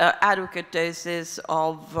with adequate doses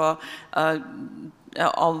of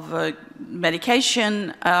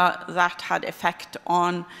medication that had effect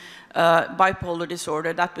on bipolar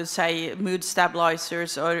disorder, that would say mood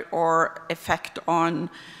stabilizers or effect on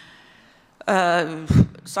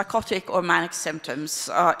psychotic or manic symptoms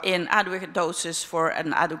in adequate doses for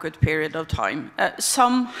an adequate period of time.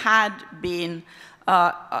 Some had been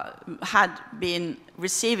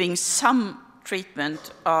receiving some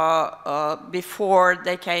treatment before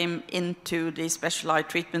they came into the specialized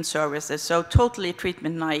treatment services, so totally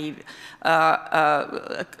treatment naive.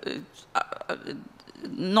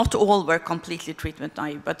 Not all were completely treatment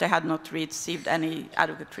naive, but they had not received any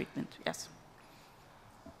adequate treatment, yes.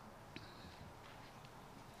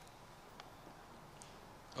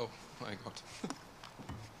 Oh my God.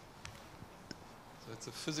 So it's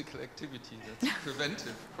a physical activity that's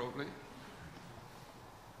preventive, probably.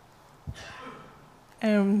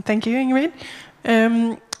 Thank you, Ingrid.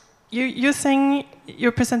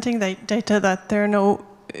 You're presenting the data that there are no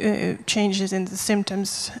changes in the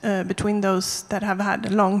symptoms between those that have had a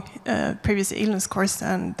long previous illness course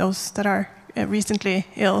and those that are recently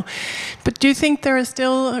ill. But do you think there are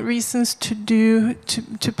still reasons to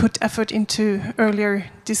put effort into earlier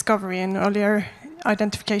discovery and earlier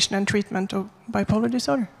identification and treatment of bipolar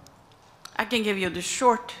disorder? I can give you the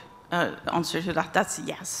short answer to that. That's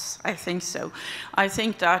yes, I think so. I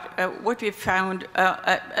think that what we found,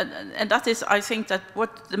 and that is, I think that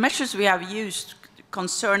what the measures we have used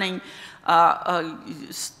concerning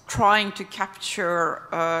trying to capture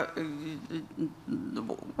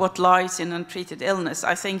what lies in untreated illness,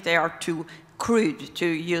 I think they are too crude to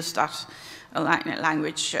use that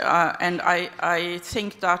language. And I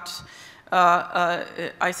think that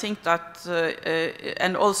I think that,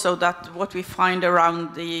 and also that what we find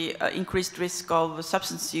around the increased risk of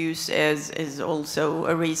substance use is also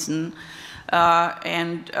a reason.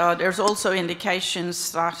 And there's also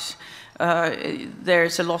indications that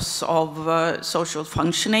there's a loss of social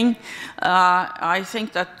functioning. I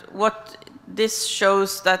think that what this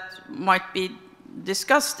shows that might be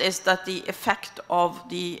discussed is that the effect of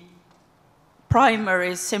the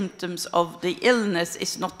primary symptoms of the illness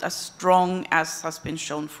is not as strong as has been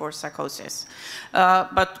shown for psychosis.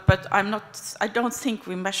 But I don't think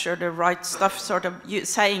we measure the right stuff, sort of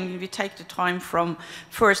saying we take the time from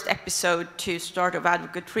first episode to start of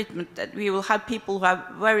advocate treatment, that we will have people who have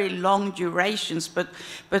very long durations, but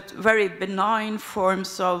very benign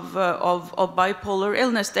forms of bipolar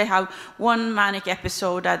illness. They have one manic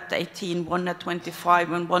episode at 18, one at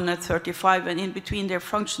 25, and one at 35, and in between they're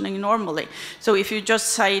functioning normally. So if you just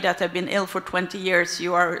say that they've been ill for 20 years,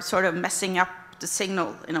 you are sort of messing up the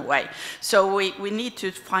signal in a way. So we need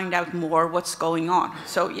to find out more what's going on.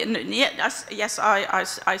 So yes,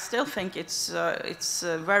 I still think it's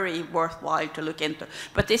very worthwhile to look into.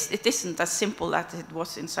 But it isn't as simple as it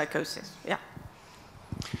was in psychosis. Yeah.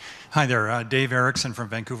 Hi there, Dave Erickson from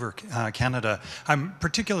Vancouver, Canada. I'm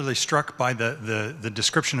particularly struck by the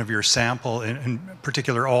description of your sample. In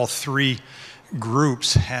particular, all three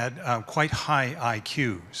groups had quite high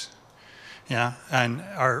IQs. Yeah, and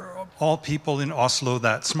are all people in Oslo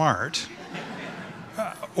that smart?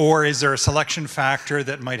 Or is there a selection factor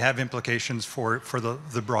that might have implications for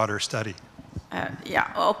the broader study? Yeah,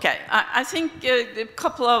 okay. I think a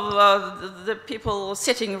couple of the people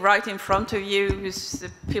sitting right in front of you,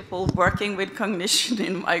 the people working with cognition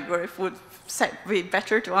in my group, would be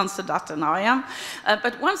better to answer that than I am.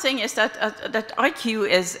 But one thing is that IQ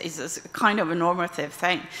is a kind of a normative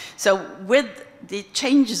thing. So with the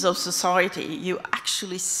changes of society, you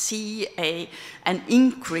actually see an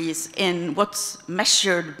increase in what's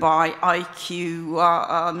measured by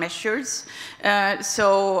IQ measures.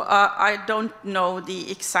 So I don't know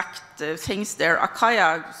the exact things there.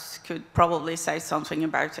 Akaya could probably say something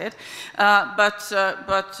about it.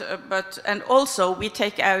 And also we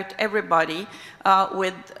take out everybody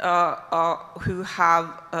with who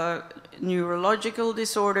have neurological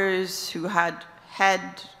disorders, who had head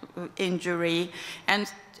injury,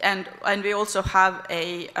 and we also have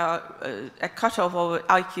a cutoff of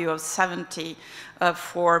IQ of 70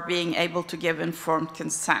 for being able to give informed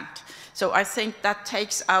consent. So I think that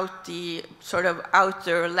takes out the sort of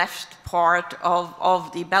outer left part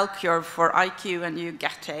of the bell curve for IQ, and you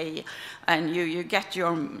get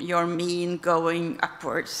your mean going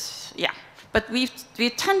upwards. Yeah, but we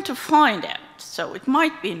tend to find it. So it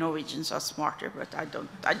might be Norwegians are smarter, but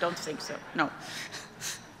I don't think so. No.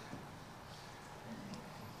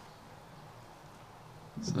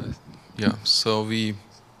 So, yeah, so we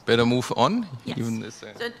better move on. Yes. Even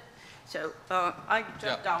So I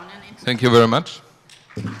jump down and into. Thank you very much.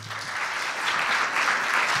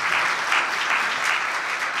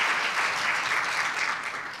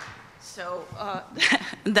 So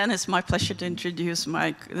then it's my pleasure to introduce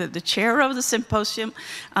the chair of the symposium,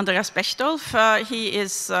 Andreas Bechdolf. He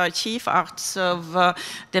is chief arts of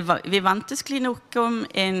the Vivantes Klinikum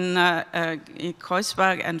in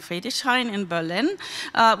Kreuzberg and Friedrichshain in Berlin,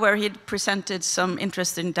 where he presented some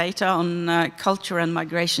interesting data on culture and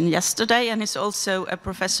migration yesterday, and is also a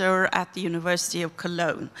professor at the University of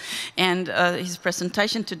Cologne. And his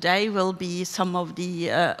presentation today will be some of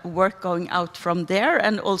the work going out from there,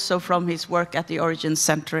 and also from his work at the Origin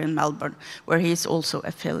Center in Melbourne, where he is also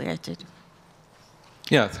affiliated.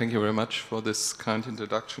 Yeah, thank you very much for this kind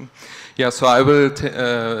introduction. Yeah, so I will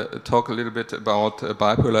talk a little bit about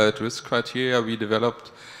bipolar at-risk criteria we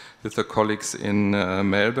developed with the colleagues in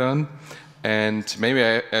Melbourne. And maybe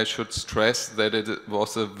I should stress that it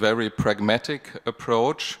was a very pragmatic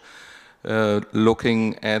approach,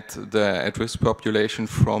 looking at the at-risk population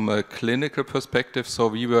from a clinical perspective. So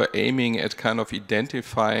we were aiming at kind of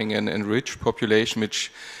identifying an enriched population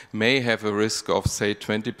which may have a risk of, say,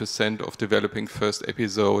 20% of developing first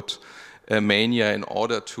episode mania, in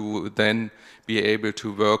order to then be able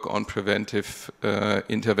to work on preventive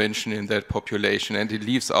intervention in that population. And it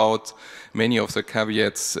leaves out many of the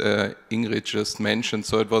caveats Ingrid just mentioned.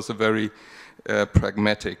 So it was a very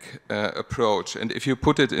pragmatic approach. And if you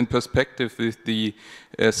put it in perspective with the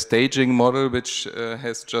staging model, which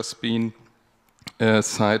has just been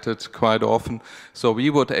cited quite often, so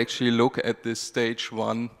we would actually look at this stage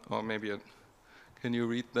one, or maybe I Can you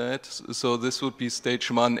read that? So this would be stage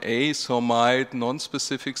 1A, so mild,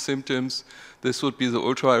 non-specific symptoms. This would be the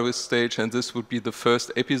ultra-high-risk stage, and this would be the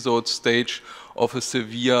first episode stage of a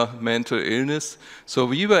severe mental illness. So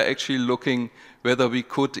we were actually looking whether we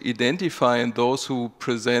could identify in those who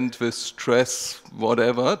present with stress,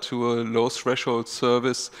 whatever, to a low threshold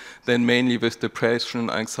service, then mainly with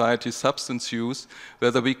depression, anxiety, substance use,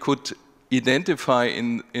 whether we could identify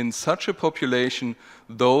in such a population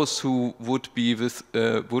those who would be with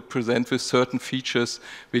would present with certain features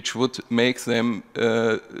which would make them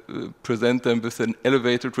present them with an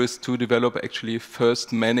elevated risk to develop actually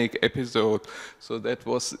first manic episode. So that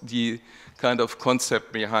was the kind of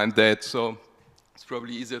concept behind that. So it's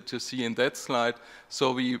probably easier to see in that slide.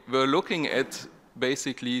 So we were looking at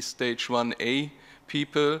basically stage 1A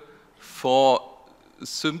people for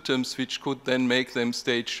symptoms which could then make them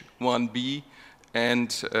stage 1B,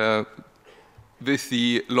 and with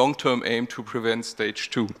the long-term aim to prevent stage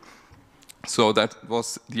 2. So that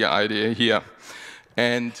was the idea here.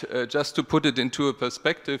 And just to put it into a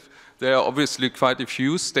perspective, there are obviously quite a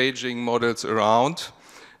few staging models around,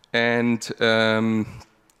 and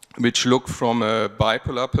which look from a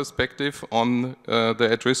bipolar perspective on the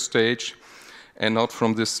at-risk stage, and not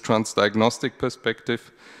from this transdiagnostic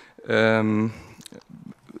perspective.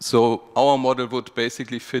 So our model would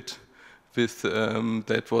basically fit with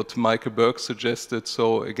that what Michael Burke suggested.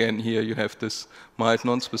 So again, here you have this mild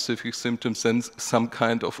non-specific symptoms and some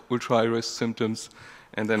kind of ultra-high risk symptoms,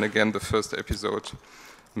 and then again the first episode,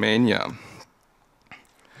 mania.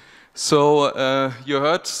 So you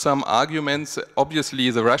heard some arguments. Obviously,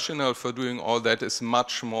 the rationale for doing all that is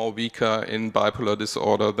much more weaker in bipolar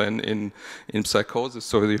disorder than in psychosis.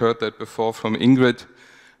 So you heard that before from Ingrid.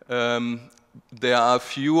 There are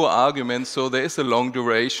few arguments, so there is a long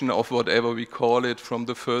duration of whatever we call it, from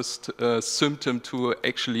the first symptom to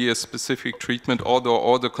actually a specific treatment, although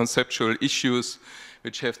all the conceptual issues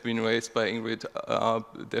which have been raised by Ingrid are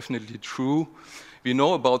definitely true. We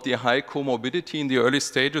know about the high comorbidity in the early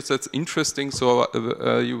stages. That's interesting, so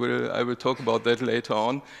I will talk about that later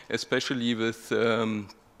on, especially with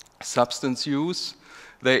substance use.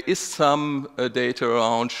 There is some data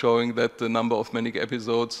around showing that the number of manic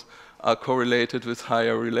episodes are correlated with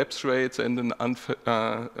higher relapse rates and an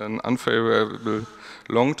unfavorable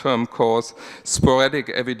long-term course. Sporadic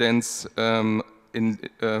evidence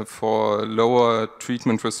for lower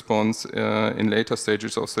treatment response in later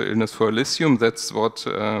stages of the illness for lithium. That's what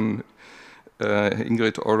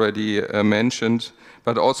Ingrid already mentioned,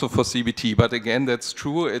 but also for CBT. But again, that's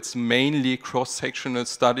true. It's mainly cross-sectional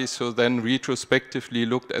studies, so then retrospectively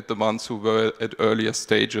looked at the ones who were at earlier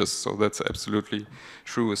stages. So that's absolutely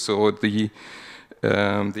true. So the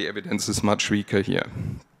evidence is much weaker here.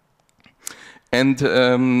 And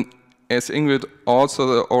as Ingrid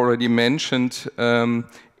also already mentioned,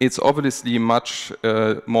 it's obviously much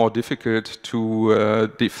more difficult to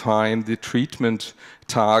define the treatment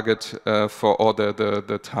target or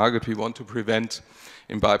the target we want to prevent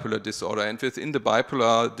in bipolar disorder. And within the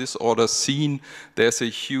bipolar disorder scene, there's a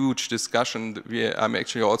huge discussion. I'm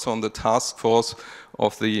actually also on the task force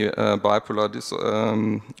of the bipolar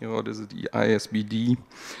what is it, the ISBD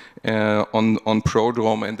on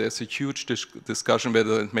prodrome, and there's a huge discussion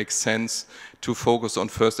whether it makes sense to focus on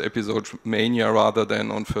first episode mania rather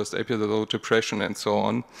than on first episode depression and so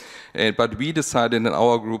on. But we decided in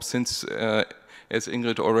our group, since as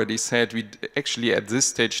Ingrid already said, we actually at this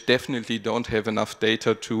stage definitely don't have enough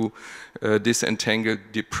data to disentangle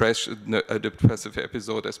a depressive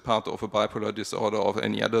episode as part of a bipolar disorder or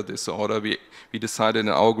any other disorder. We decided in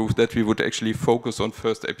our group that we would actually focus on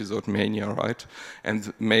first episode mania, right?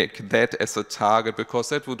 And make that as a target, because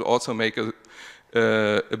that would also make a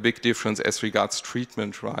big difference as regards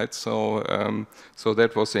treatment, right? So, so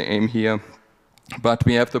that was the aim here. But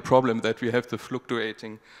we have the problem that we have the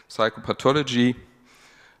fluctuating psychopathology,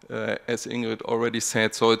 as Ingrid already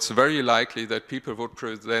said. So it's very likely that people would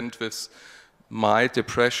present with mild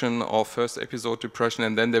depression or first episode depression,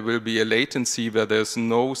 and then there will be a latency where there's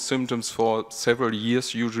no symptoms for several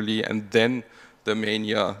years usually, and then the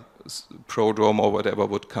mania prodrome or whatever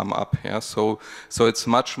would come up. Yeah? So it's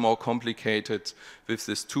much more complicated with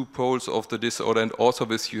these two poles of the disorder, and also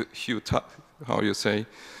with how you say,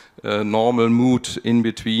 normal mood in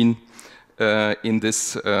between in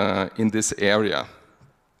this area.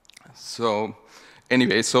 So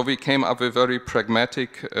anyway, so we came up with very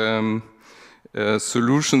pragmatic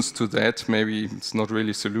solutions to that. Maybe it's not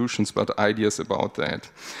really solutions, but ideas about that.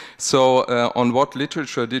 So on what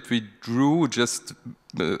literature did we draw? Just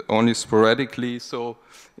only sporadically. So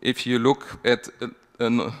if you look at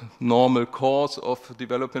normal course of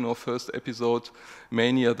development of first episode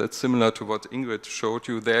mania that's similar to what Ingrid showed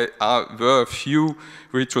you. There were a few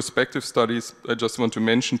retrospective studies I just want to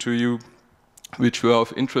mention to you, which were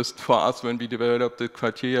of interest for us when we developed the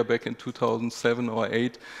criteria back in 2007 or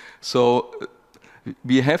 8. So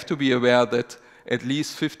we have to be aware that at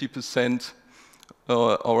least 50%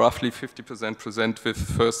 or roughly 50% present with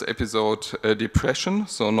first episode depression,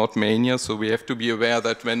 so not mania. So we have to be aware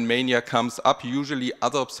that when mania comes up, usually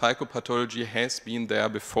other psychopathology has been there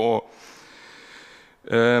before.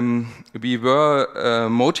 We were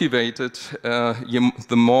motivated,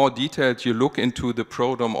 the more detailed you look into the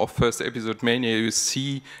prodrome of first episode mania, you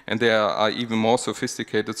see, and there are even more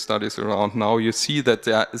sophisticated studies around now, you see that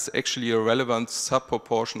there is actually a relevant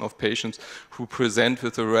subproportion of patients who present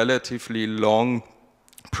with a relatively long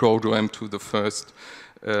prodrome to the first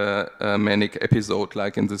manic episode,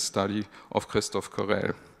 like in this study of Christophe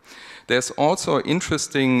Correll. There's also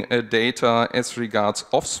interesting data as regards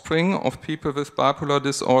offspring of people with bipolar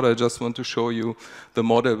disorder. I just want to show you the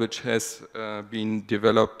model which has been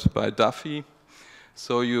developed by Duffy.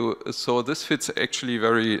 So this fits actually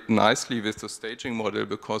very nicely with the staging model,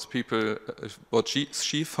 because people, what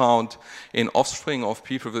she found in offspring of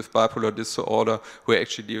people with bipolar disorder who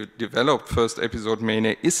actually developed first episode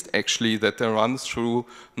mania is actually that they run through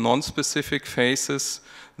non-specific phases,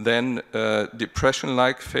 then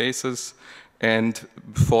depression-like phases, and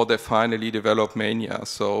before they finally develop mania.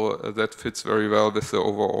 So that fits very well with the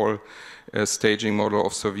overall staging model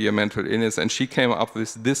of severe mental illness. And she came up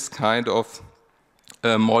with this kind of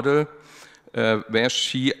model where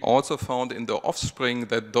she also found in the offspring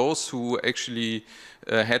that those who actually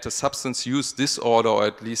had a substance use disorder, or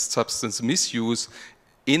at least substance misuse,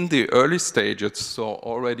 in the early stages, so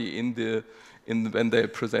already when they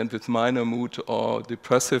present with minor mood or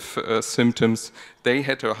depressive symptoms, they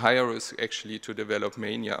had a higher risk actually to develop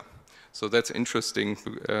mania. So that's interesting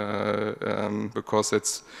because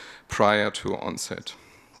it's prior to onset.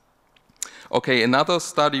 Okay, another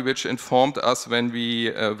study which informed us when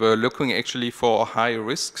we were looking actually for a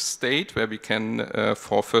high-risk state where we can,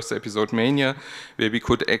 for first episode mania, where we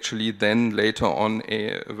could actually then later on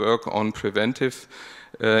work on preventive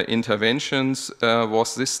interventions,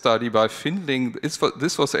 was this study by Findling.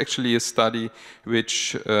 This was actually a study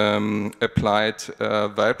which applied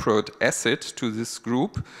valproate acid to this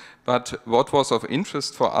group. But what was of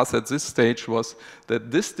interest for us at this stage was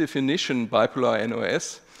that this definition, bipolar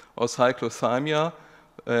NOS, or cyclothymia,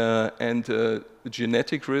 and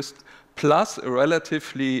genetic risk, plus a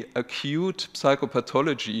relatively acute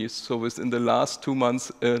psychopathology, so within the last 2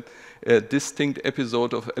 months, a distinct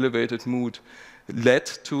episode of elevated mood, led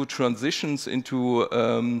to transitions into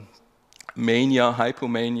mania,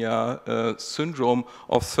 hypomania syndrome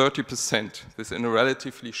of 30% within a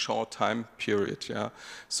relatively short time period. Yeah?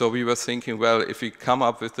 So we were thinking, well, if we come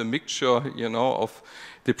up with a mixture, you know, of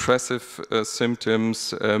depressive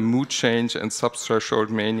symptoms, mood change, and subthreshold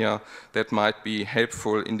mania, that might be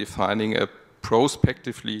helpful in defining a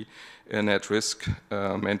prospectively an at-risk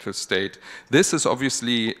mental state. This is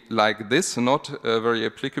obviously like this, not very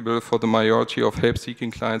applicable for the majority of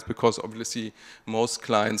help-seeking clients, because obviously most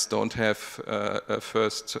clients don't have a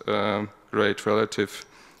first-grade relative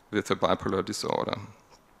with a bipolar disorder.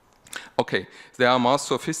 Okay, there are more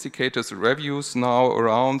sophisticated reviews now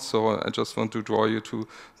around, so I just want to draw you to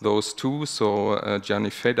those two. So Gianni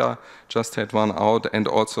Feda just had one out, and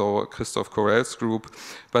also Christophe Correll's group.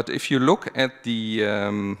 But if you look at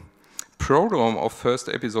the prodrome of first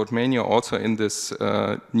episode mania, also in this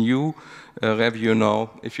new review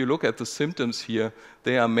now, if you look at the symptoms here,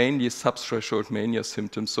 they are mainly subthreshold mania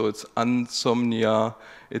symptoms. So it's insomnia,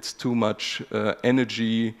 it's too much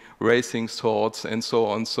energy, racing thoughts, and so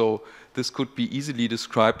on. So this could be easily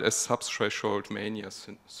described as subthreshold mania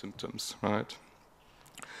symptoms, right?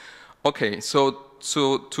 Okay, so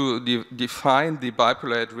to define the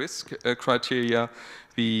bipolar at risk criteria,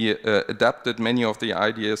 we adapted many of the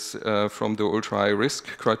ideas from the ultra-high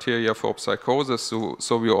risk criteria for psychosis.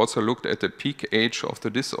 So we also looked at the peak age of the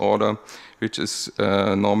disorder, which is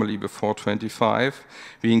normally before 25.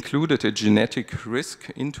 We included a genetic risk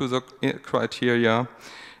into the criteria,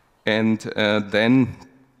 and then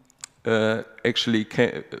actually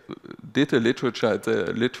did a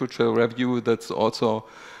literature review that's also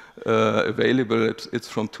available. It's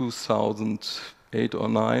from 2008 or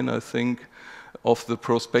 9, I think, of the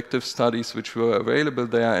prospective studies which were available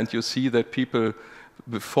there, and you see that people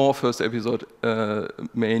before first episode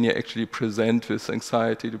mania actually present with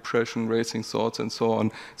anxiety, depression, racing thoughts, and so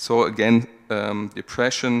on. So again,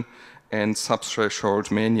 depression and subthreshold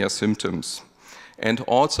mania symptoms. And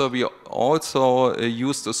also, we also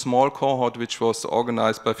used a small cohort which was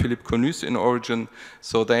organized by Philippe Conus in Origin.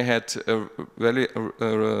 So they had a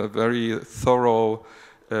very thorough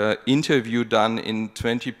interview done in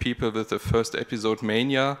 20 people with the first episode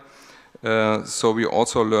mania. So we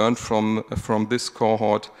also learned from this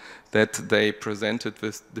cohort that they presented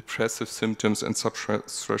with depressive symptoms and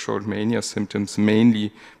subthreshold mania symptoms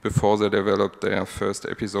mainly before they developed their first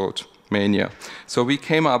episode mania. So we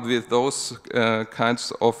came up with those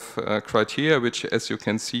kinds of criteria, which, as you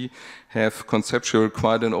can see, have conceptual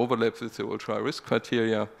quite an overlap with the ultra-risk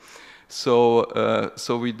criteria. So,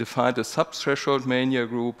 so we defined a subthreshold mania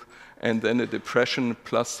group and then a depression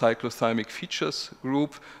plus cyclothymic features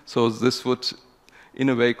group. So this would, in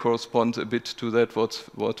a way, correspond a bit to that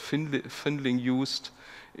what Findling used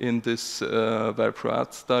in this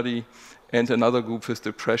Valproat study, and another group with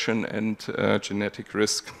depression and genetic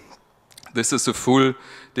risk. This is a full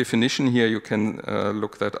definition here. You can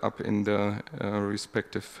look that up in the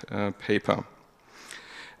respective paper.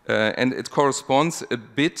 And it corresponds a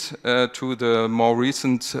bit to the more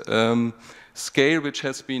recent scale which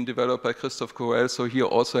has been developed by Christophe Corel. So here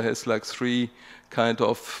also has like 3 kind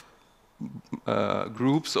of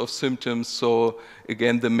groups of symptoms. So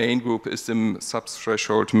again, the main group is the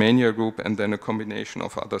subthreshold mania group, and then a combination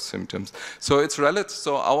of other symptoms. So it's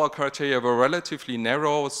so our criteria were relatively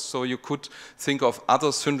narrow. So you could think of other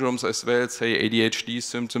syndromes as well, say ADHD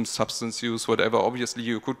symptoms, substance use, whatever. Obviously,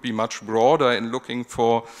 you could be much broader in looking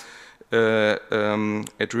for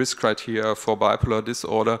at-risk criteria for bipolar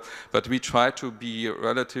disorder, but we try to be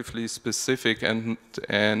relatively specific and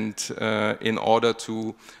in order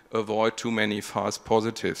to avoid too many false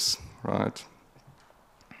positives, right?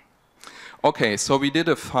 Okay, so we did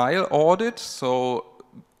a file audit. So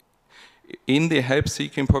in the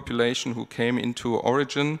help-seeking population who came into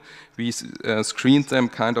Origin, we screened them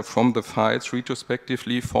kind of from the files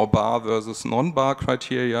retrospectively for bar versus non-bar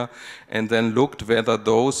criteria, and then looked whether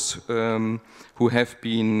those who have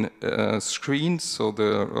been screened, so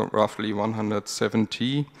the roughly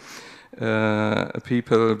 170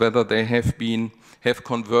 people, whether they have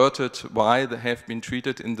converted while they have been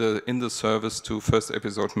treated in the service to first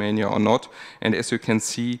episode mania or not. And as you can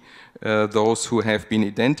see, those who have been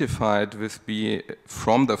identified with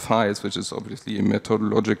from the files, which is obviously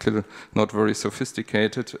methodological, not very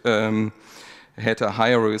sophisticated, had a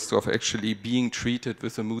higher risk of actually being treated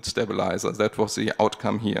with a mood stabilizer. That was the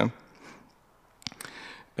outcome here.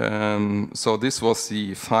 So this was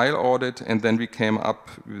the file audit, and then we came up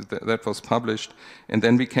with that was published, and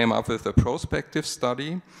then we came up with a prospective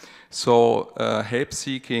study. So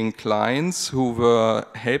help-seeking clients who were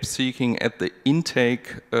help-seeking at the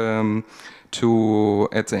intake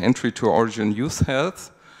at the entry to Origin Youth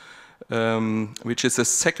Health, which is a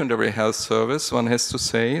secondary health service, one has to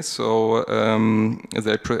say. So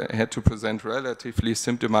they had to present relatively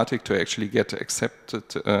symptomatic to actually get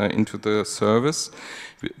accepted into the service.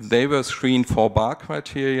 They were screened for bar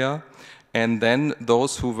criteria, and then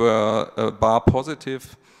those who were bar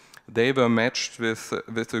positive, they were matched with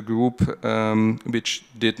a group which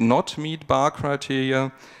did not meet bar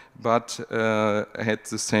criteria, but had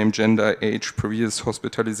the same gender, age, previous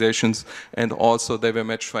hospitalizations, and also they were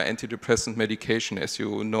matched for antidepressant medication. As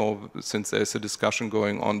you know, since there's a discussion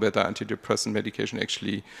going on whether antidepressant medication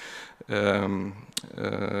actually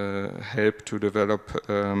help to develop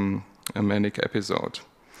a manic episode.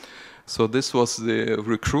 So this was the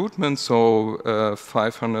recruitment. So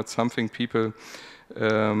 500-something people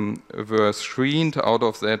were screened. Out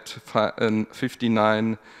of that,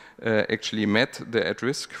 59 actually met the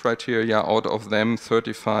at-risk criteria. Out of them,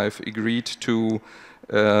 35 agreed to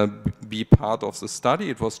be part of the study.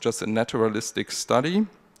 It was just a naturalistic study.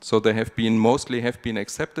 So they mostly have been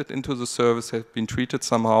accepted into the service, have been treated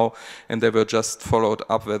somehow, and they were just followed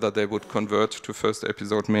up whether they would convert to first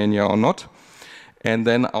episode mania or not. And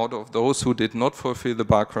then out of those who did not fulfill the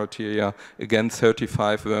bar criteria, again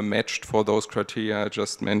 35 were matched for those criteria I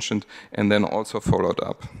just mentioned, and then also followed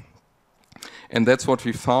up. And that's what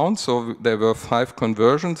we found. So there were 5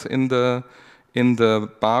 conversions in the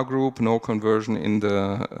bar group, no conversion in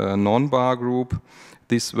the non-bar group.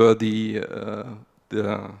 These were the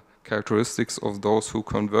characteristics of those who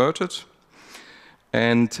converted.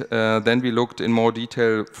 And then we looked in more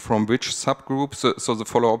detail from which subgroups. So the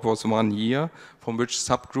follow-up was 1 year from which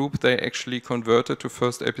subgroup they actually converted to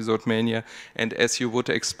first episode mania, and as you would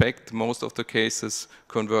expect, most of the cases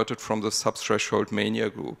converted from the subthreshold mania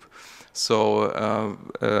group. So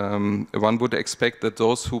one would expect that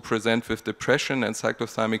those who present with depression and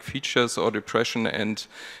cyclothymic features, or depression and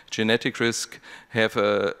genetic risk, have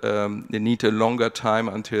they need a longer time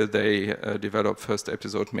until they develop first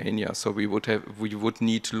episode mania. So we would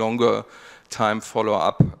need longer time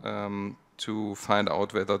follow-up to find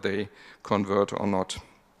out whether they convert or not.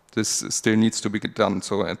 This still needs to be done.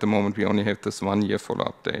 So at the moment we only have this 1-year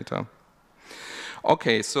follow-up data.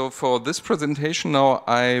 Okay, so for this presentation now,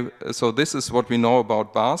 so this is what we know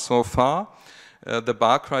about BAR so far. The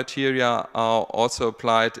BAR criteria are also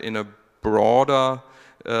applied in a broader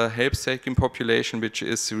help-seeking population, which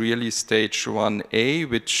is really stage 1A,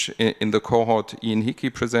 which in the cohort Ian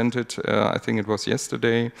Hickey presented, I think it was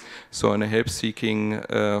yesterday. So in a help-seeking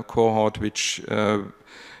cohort, which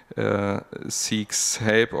seeks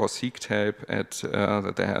help or seeked help at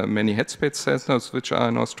there are many headspace centers which are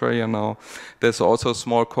in Australia now. There's also a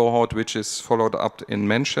small cohort which is followed up in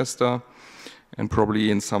Manchester and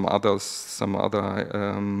probably in some other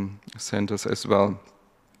centers as well.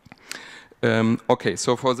 Okay,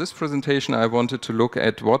 so for this presentation I wanted to look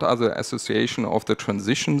at what are the association of the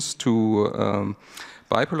transitions to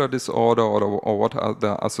bipolar disorder, or what are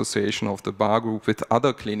the association of the BAR group with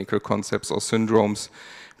other clinical concepts or syndromes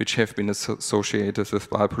which have been associated with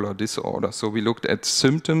bipolar disorder. So we looked at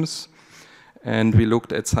symptoms, and we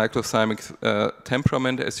looked at cyclothymic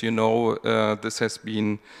temperament. As you know, this has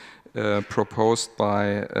been proposed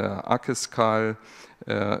by Akeskal.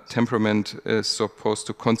 Temperament is supposed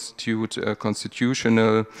to constitute a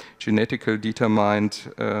constitutional, genetically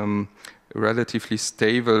determined, relatively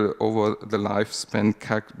stable over the lifespan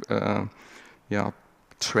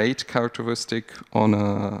trait characteristic on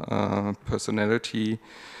a personality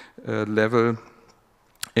level.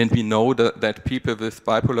 And we know that people with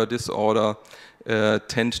bipolar disorder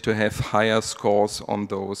tend to have higher scores on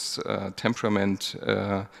those temperament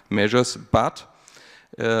measures, but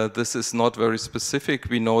this is not very specific.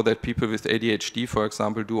 We know that people with ADHD, for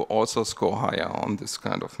example, do also score higher on this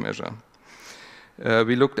kind of measure.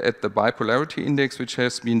 We looked at the bipolarity index, which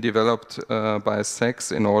has been developed by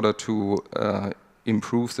Sachs in order to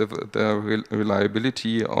improve the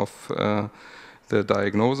reliability of the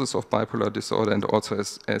diagnosis of bipolar disorder, and also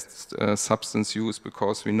as substance use,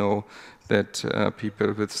 because we know that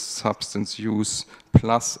people with substance use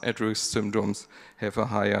plus at-risk symptoms have a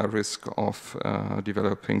higher risk of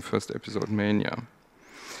developing first episode mania.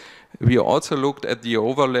 We also looked at the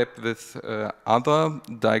overlap with other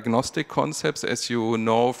diagnostic concepts. As you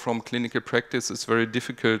know from clinical practice, it's very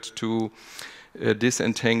difficult to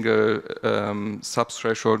disentangle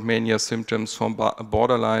subthreshold mania symptoms from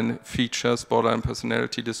borderline features, borderline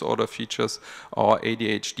personality disorder features, or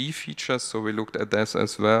ADHD features. So we looked at this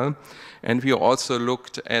as well. And we also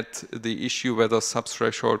looked at the issue whether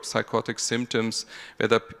subthreshold psychotic symptoms,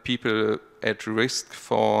 whether people at risk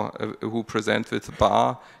for who present with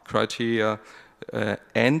BAR criteria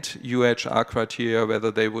and UHR criteria, whether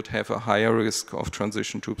they would have a higher risk of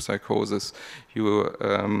transition to psychosis.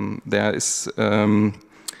 There is,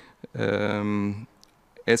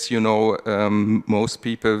 as you know, most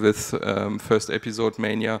people with first episode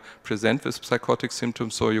mania present with psychotic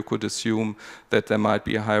symptoms, so you could assume that there might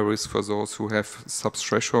be a high risk for those who have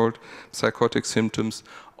subthreshold psychotic symptoms.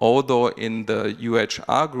 Although in the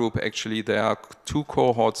UHR group, actually, there are 2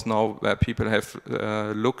 cohorts now where people have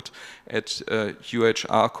looked at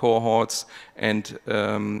UHR cohorts and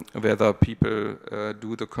whether people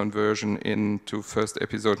do the conversion into first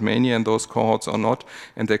episode mania in those cohorts or not,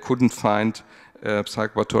 and they couldn't find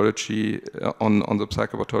psychopathology on the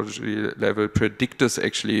psychopathology level predictors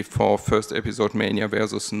actually for first episode mania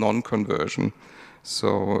versus non-conversion.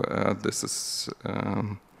 So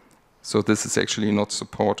this is actually not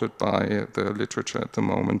supported by the literature at the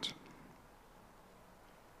moment.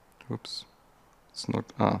 Oops, it's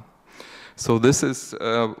not. So this is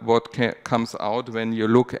what comes out when you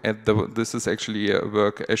look at this is actually a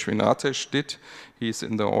work Ashwin Ratesh did. He's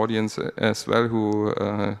in the audience as well,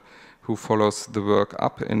 who follows the work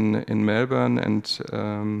up in Melbourne, and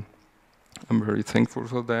I'm very thankful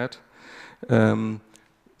for that.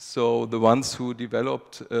 So the ones who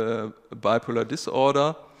developed bipolar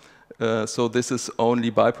disorder, so this is only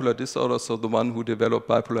bipolar disorder, so the one who developed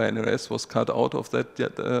bipolar NRS was cut out of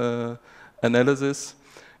that analysis.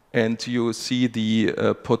 And you see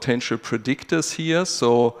the potential predictors here,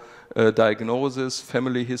 so diagnosis,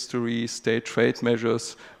 family history, state trait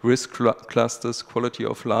measures, risk clusters, quality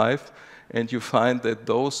of life. And you find that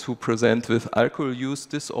those who present with alcohol use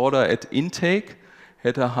disorder at intake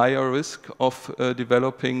had a higher risk of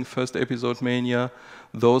developing first episode mania.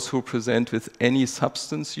 Those who present with any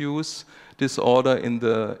substance use disorder in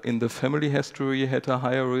the family history had a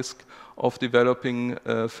higher risk of developing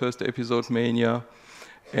first episode mania.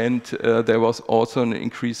 And there was also an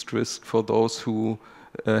increased risk for those who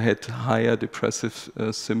had higher depressive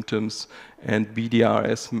symptoms, and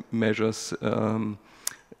BDRS measures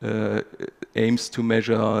aims to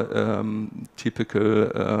measure typical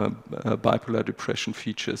bipolar depression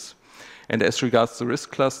features. And as regards the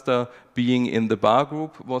risk cluster, being in the bar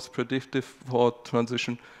group was predictive for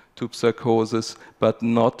transition to psychosis, but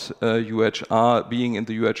not UHR. Being in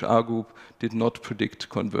the UHR group did not predict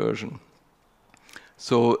conversion.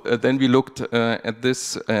 So then we looked at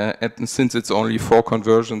this, since it's only 4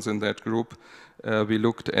 conversions in that group, we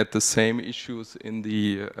looked at the same issues in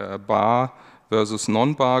the bar versus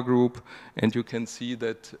non-bar group, and you can see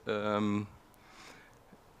that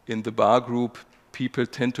in the bar group, people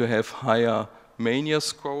tend to have higher mania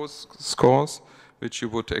scores, which you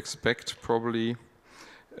would expect probably.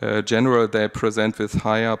 Generally, they present with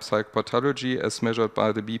higher psychopathology as measured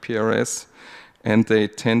by the BPRS, and they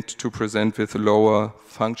tend to present with lower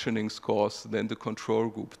functioning scores than the control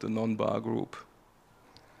group, the non-bar group.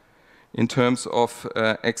 In terms of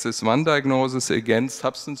Axis 1 diagnosis, again,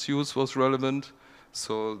 substance use was relevant.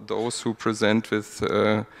 So those who present with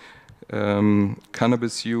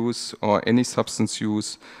cannabis use or any substance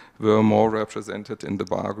use were more represented in the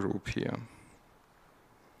bar group here.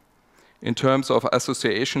 In terms of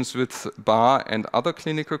associations with bar and other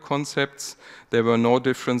clinical concepts, there were no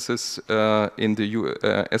differences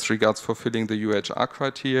as regards fulfilling the UHR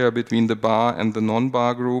criteria between the bar and the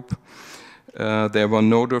non-bar group. There were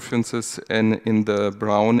no differences in the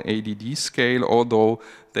Brown ADD scale, although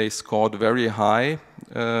they scored very high,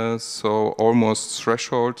 so almost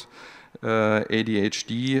threshold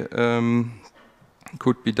ADHD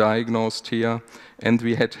could be diagnosed here. And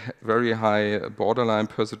we had very high borderline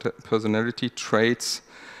personality traits,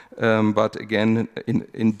 but again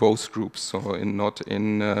in both groups, so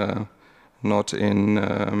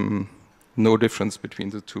no difference between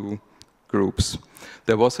the two groups.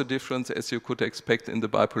 There was a difference, as you could expect, in the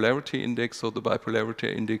bipolarity index. So the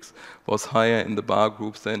bipolarity index was higher in the bar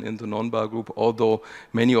group than in the non-bar group, although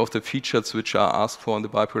many of the features which are asked for in the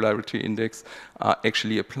bipolarity index are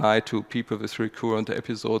actually applied to people with recurrent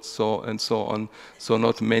episodes and so on. So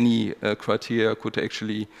not many criteria could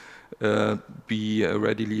actually be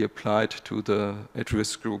readily applied to the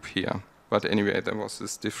at-risk group here. But anyway, there was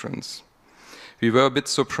this difference. We were a bit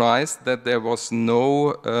surprised that there was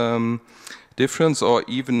no difference, or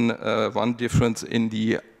even one difference in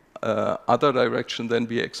the other direction than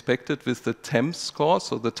we expected with the TEMS score,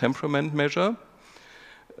 so the temperament measure.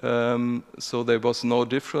 So there was no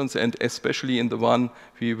difference, and especially in the one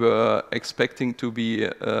we were expecting to be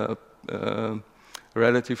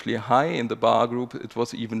relatively high in the bar group, it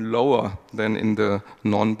was even lower than in the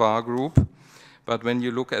non-bar group. But when you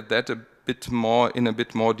look at that in a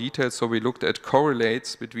bit more detail, so we looked at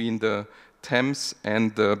correlates between the TEMS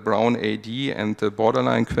and the Brown AD and the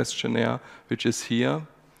borderline questionnaire, which is here.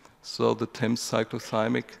 So the TEMS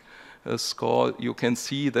cyclothymic score, you can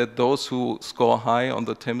see that those who score high on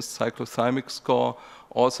the TEMS cyclothymic score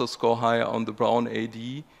also score high on the Brown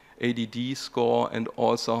ADD score, and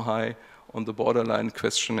also high on the borderline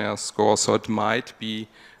questionnaire score. So it might be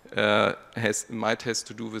has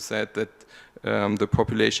to do with that the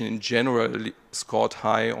population in general scored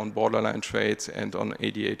high on borderline traits and on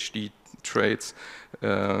ADHD traits.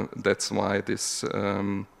 That's why this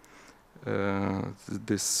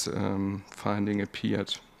finding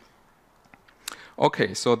appeared.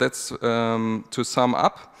 Okay, so that's to sum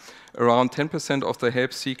up. Around 10% of the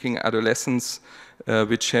help-seeking adolescents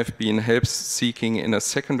which have been help-seeking in a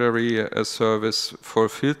secondary service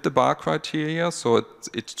fulfilled the bar criteria. So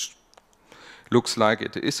it looks like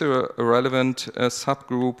it is a relevant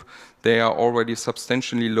subgroup. They are already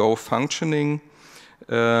substantially low functioning.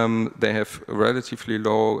 They have relatively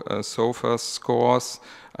low SOFA scores.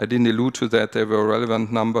 I didn't allude to that. There were a relevant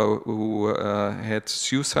number who had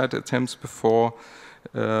suicide attempts before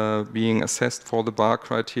being assessed for the bar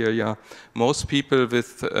criteria. Most people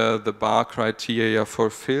with the bar criteria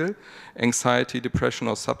fulfill anxiety, depression,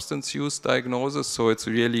 or substance use diagnosis. So it's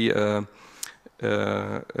really a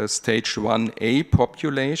stage 1A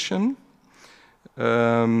population.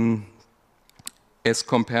 As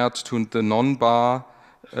compared to the non-bar,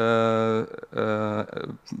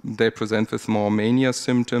 they present with more mania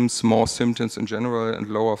symptoms, more symptoms in general, and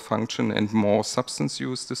lower function, and more substance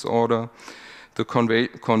use disorder. The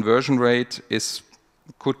conversion rate is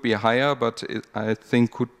could be higher, but I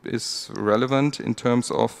think is relevant in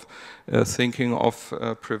terms of thinking of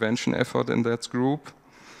prevention effort in that group.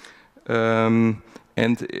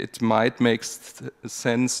 And it might make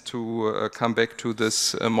sense to come back to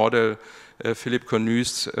this model Philippe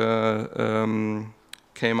Cornus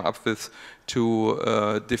came up with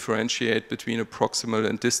to differentiate between a proximal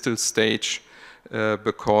and distal stage,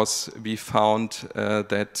 because we found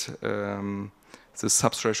that the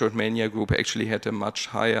subthreshold mania group actually had a much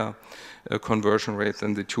higher conversion rate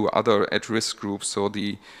than the two other at-risk groups. So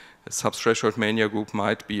the subthreshold mania group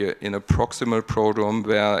might be in a proximal prodrome,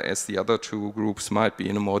 whereas the other two groups might be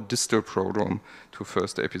in a more distal prodrome to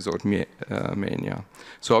first episode mania.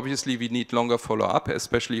 So obviously we need longer follow-up,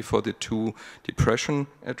 especially for the two depression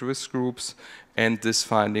at-risk groups, and this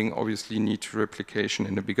finding obviously needs replication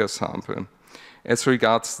in a bigger sample. As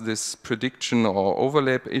regards this prediction or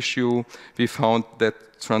overlap issue, we found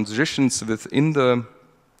that transitions within the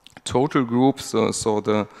total group, so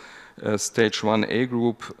the stage 1A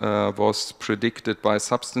group was predicted by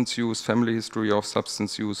substance use, family history of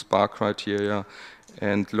substance use, bar criteria,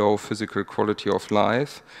 and low physical quality of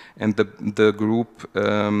life. And the group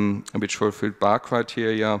which fulfilled bar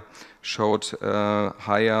criteria showed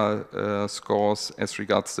higher scores as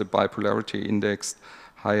regards the bipolarity index,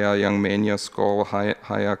 higher young mania score,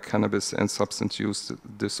 higher cannabis and substance use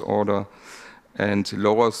disorder, and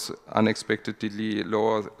unexpectedly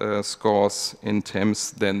lower scores in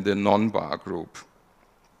TEMS than the non-bar group.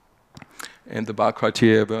 And the bar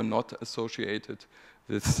criteria were not associated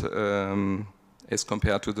with, as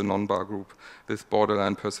compared to the non-bar group, with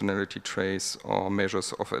borderline personality traits or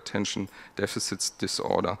measures of attention deficits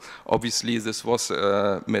disorder. Obviously, this was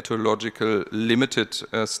a methodological limited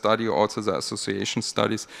study, also the association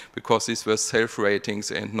studies, because these were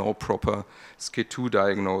self-ratings and no proper SCID2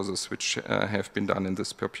 diagnosis, which have been done in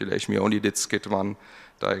this population. We only did SCID1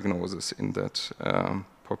 diagnosis in that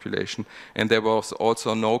population. And there was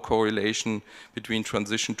also no correlation between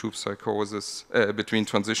transition to psychosis, between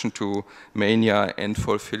transition to mania and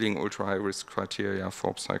fulfilling ultra-high risk criteria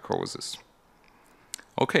for psychosis.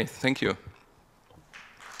 Okay, thank you.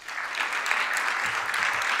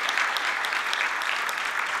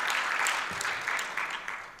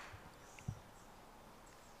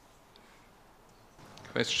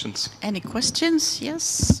 Questions? Any questions?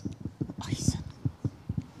 Yes.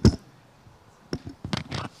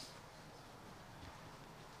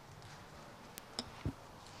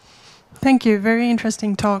 Thank you. Very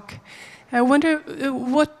interesting talk. I wonder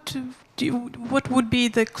what would be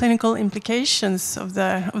the clinical implications of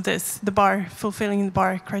the bar fulfilling the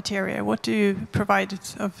bar criteria? What do you provide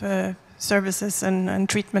of services and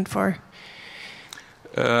treatment for?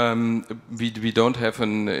 We don't have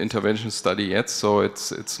an intervention study yet, so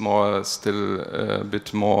it's more still a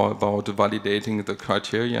bit more about validating the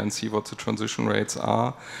criteria and see what the transition rates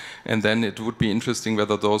are. And then it would be interesting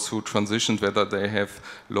whether those who transitioned, whether they have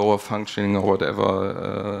lower functioning or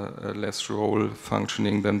whatever, less role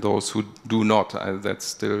functioning than those who do not. That's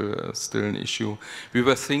still an issue. We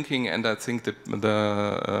were thinking, and I think that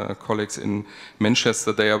the colleagues in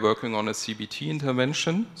Manchester, they are working on a CBT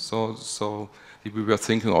intervention. So we were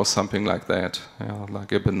thinking of something like that,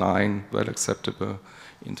 like a benign, well-acceptable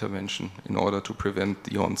intervention in order to prevent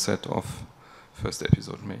the onset of first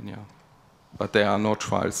episode mania. But there are no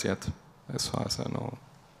trials yet, as far as I know.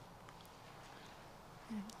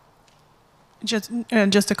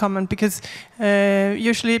 Just a comment, because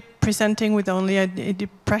usually presenting with only a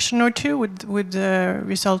depression or two would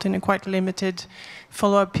result in a quite limited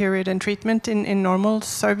follow-up period and treatment in normal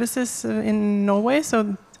services in Norway.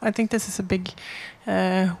 So I think this is a big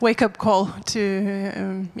wake-up call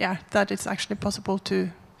to, that it's actually possible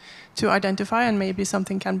to identify, and maybe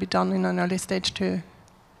something can be done in an early stage to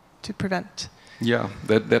prevent. Yeah,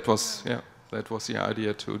 that was the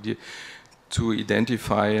idea, to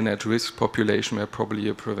identify an at-risk population where probably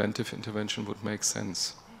a preventive intervention would make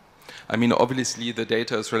sense. I mean, obviously the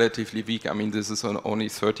data is relatively weak. I mean, this is on only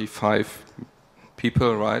 35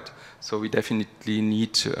 people, right? So we definitely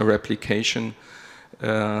need a replication.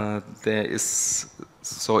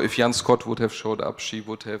 So if Jan Scott would have showed up, she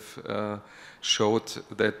would have showed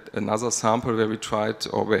that another sample where we tried,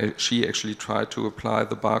 or where she actually tried to apply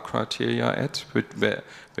the bar criteria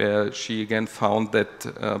where she again found that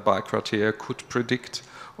bar criteria could predict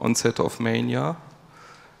onset of mania.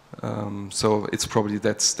 So it's probably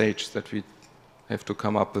that stage that we have to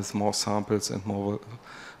come up with more samples and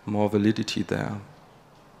more validity there.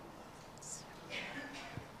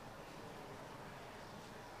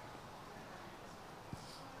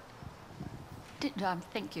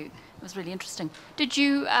 Thank you. It was really interesting. Did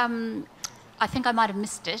you I think I might have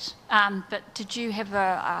missed it, but did you have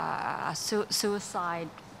a suicide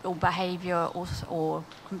or behavior or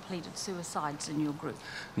completed suicides in your group?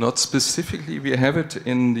 Not specifically. We have it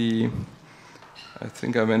in the, I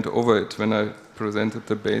think I went over it when I presented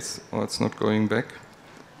the base. Oh, it's not going back.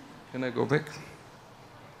 Can I go back?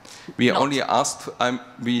 We only asked,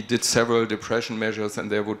 we did several depression measures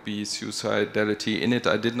and there would be suicidality in it.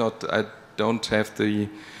 I don't have the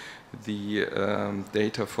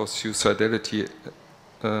data for suicidality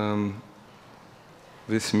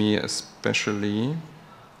with me especially.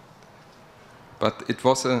 But it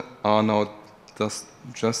was a, oh no,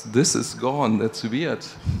 just this is gone, that's weird.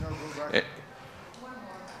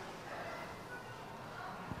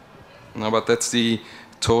 No, but that's the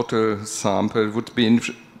total sample. It would be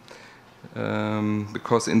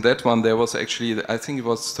because in that one there was actually, I think it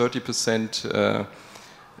was 30%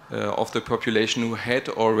 of the population who had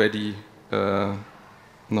already,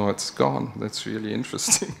 no, it's gone. That's really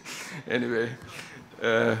interesting. Anyway,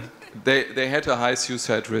 they had a high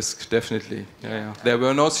suicide risk, definitely. Yeah. There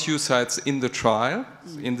were no suicides in the trial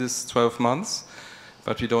in this 12 months,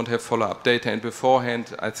 but we don't have follow-up data. And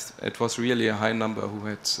beforehand, it was really a high number who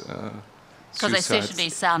had because they certainly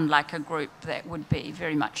sound like a group that would be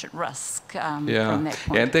very much at risk from that point.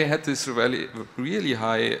 Yeah, and they had this really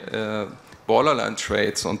high borderline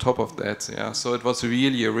traits on top of that. Yeah, so it was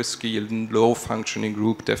really a risky, low-functioning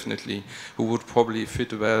group, definitely, who would probably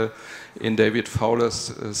fit well in David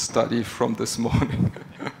Fowler's study from this morning.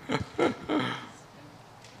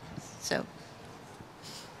 So.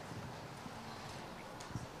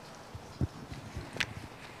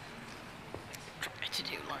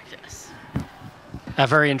 A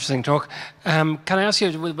very interesting talk. Can I ask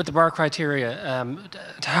you, with the bar criteria,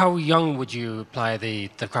 how young would you apply the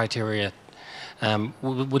criteria?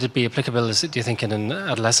 Would it be applicable, do you think, in an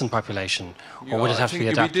adolescent population? Or would it have to be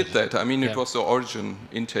adapted? We did that. I mean, it was the origin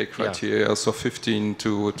intake criteria, so 15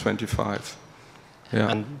 to 25. Yeah.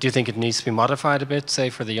 And do you think it needs to be modified a bit, say,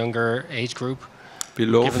 for the younger age group?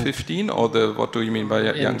 Below 15, or what do you mean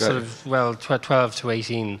by younger? Sort of, well, 12 to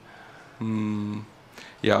 18.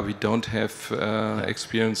 Yeah, we don't have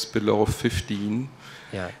experience below 15.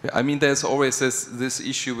 Yeah. I mean, there's always this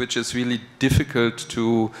issue which is really difficult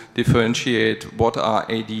to differentiate what are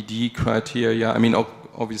ADD criteria. I mean,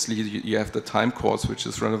 obviously you have the time course which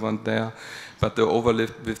is relevant there, but the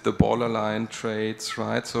overlap with the borderline traits,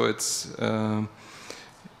 right? So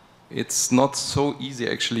it's not so easy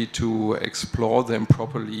actually to explore them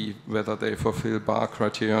properly, whether they fulfill bar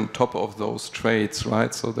criteria on top of those traits,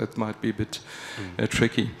 right? So that might be a bit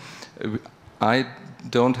tricky. I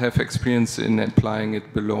don't have experience in applying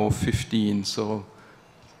it below 15, so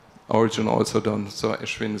Origin also don't. So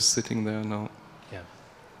Ashwin is sitting there now. Yeah.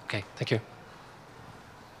 Okay, thank you.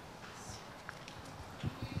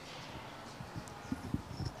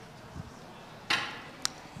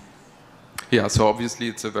 Yeah, so obviously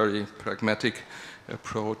it's a very pragmatic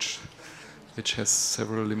approach which has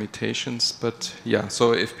several limitations, but yeah,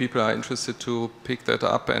 so if people are interested to pick that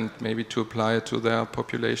up and maybe to apply it to their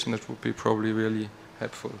population, it would be probably really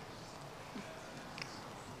helpful.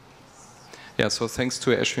 Yeah, so thanks to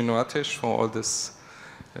Ashwin Ratesh for all this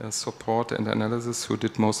support and analysis, who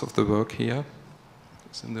did most of the work here.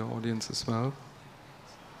 He's in the audience as well.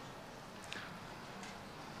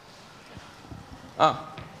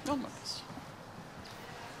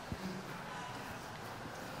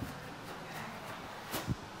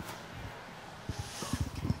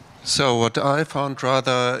 So what I found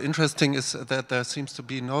rather interesting is that there seems to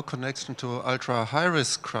be no connection to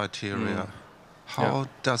ultra-high-risk criteria. How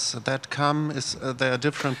does that come? Is there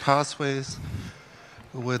different pathways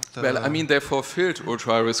with... Well, I mean, they fulfilled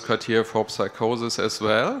ultra-high-risk criteria for psychosis as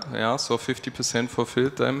well. Yeah, so 50%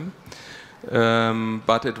 fulfilled them.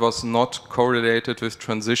 But it was not correlated with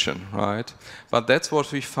transition, right? But that's what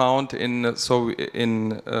we found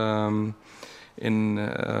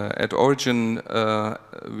at Origin.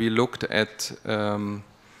 We looked at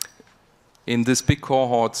in these big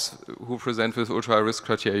cohorts who present with ultra high risk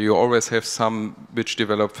criteria. You always have some which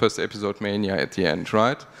develop first episode mania at the end,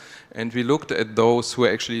 right? And we looked at those who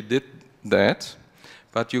actually did that.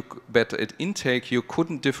 But at intake, you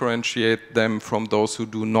couldn't differentiate them from those who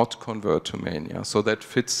do not convert to mania. So that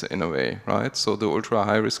fits in a way, right? So the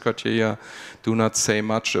ultra-high-risk criteria do not say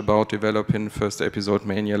much about developing first episode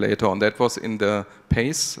mania later on. That was in the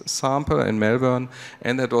PACE sample in Melbourne,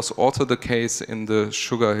 and that was also the case in the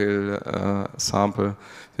Sugar Hill sample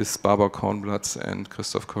with Barbara Kornblatt's and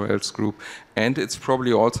Christoph Corell's group. And it's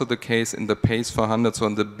probably also the case in the PACE 400, so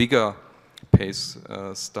in the bigger PACE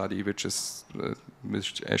study, which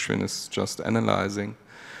Ashwin is just analyzing.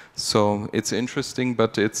 So it's interesting,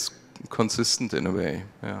 but it's consistent in a way.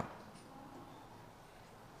 Yeah.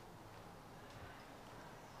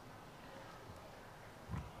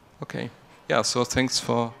 Okay. Yeah, so thanks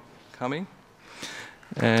for coming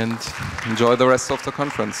and enjoy the rest of the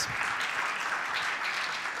conference.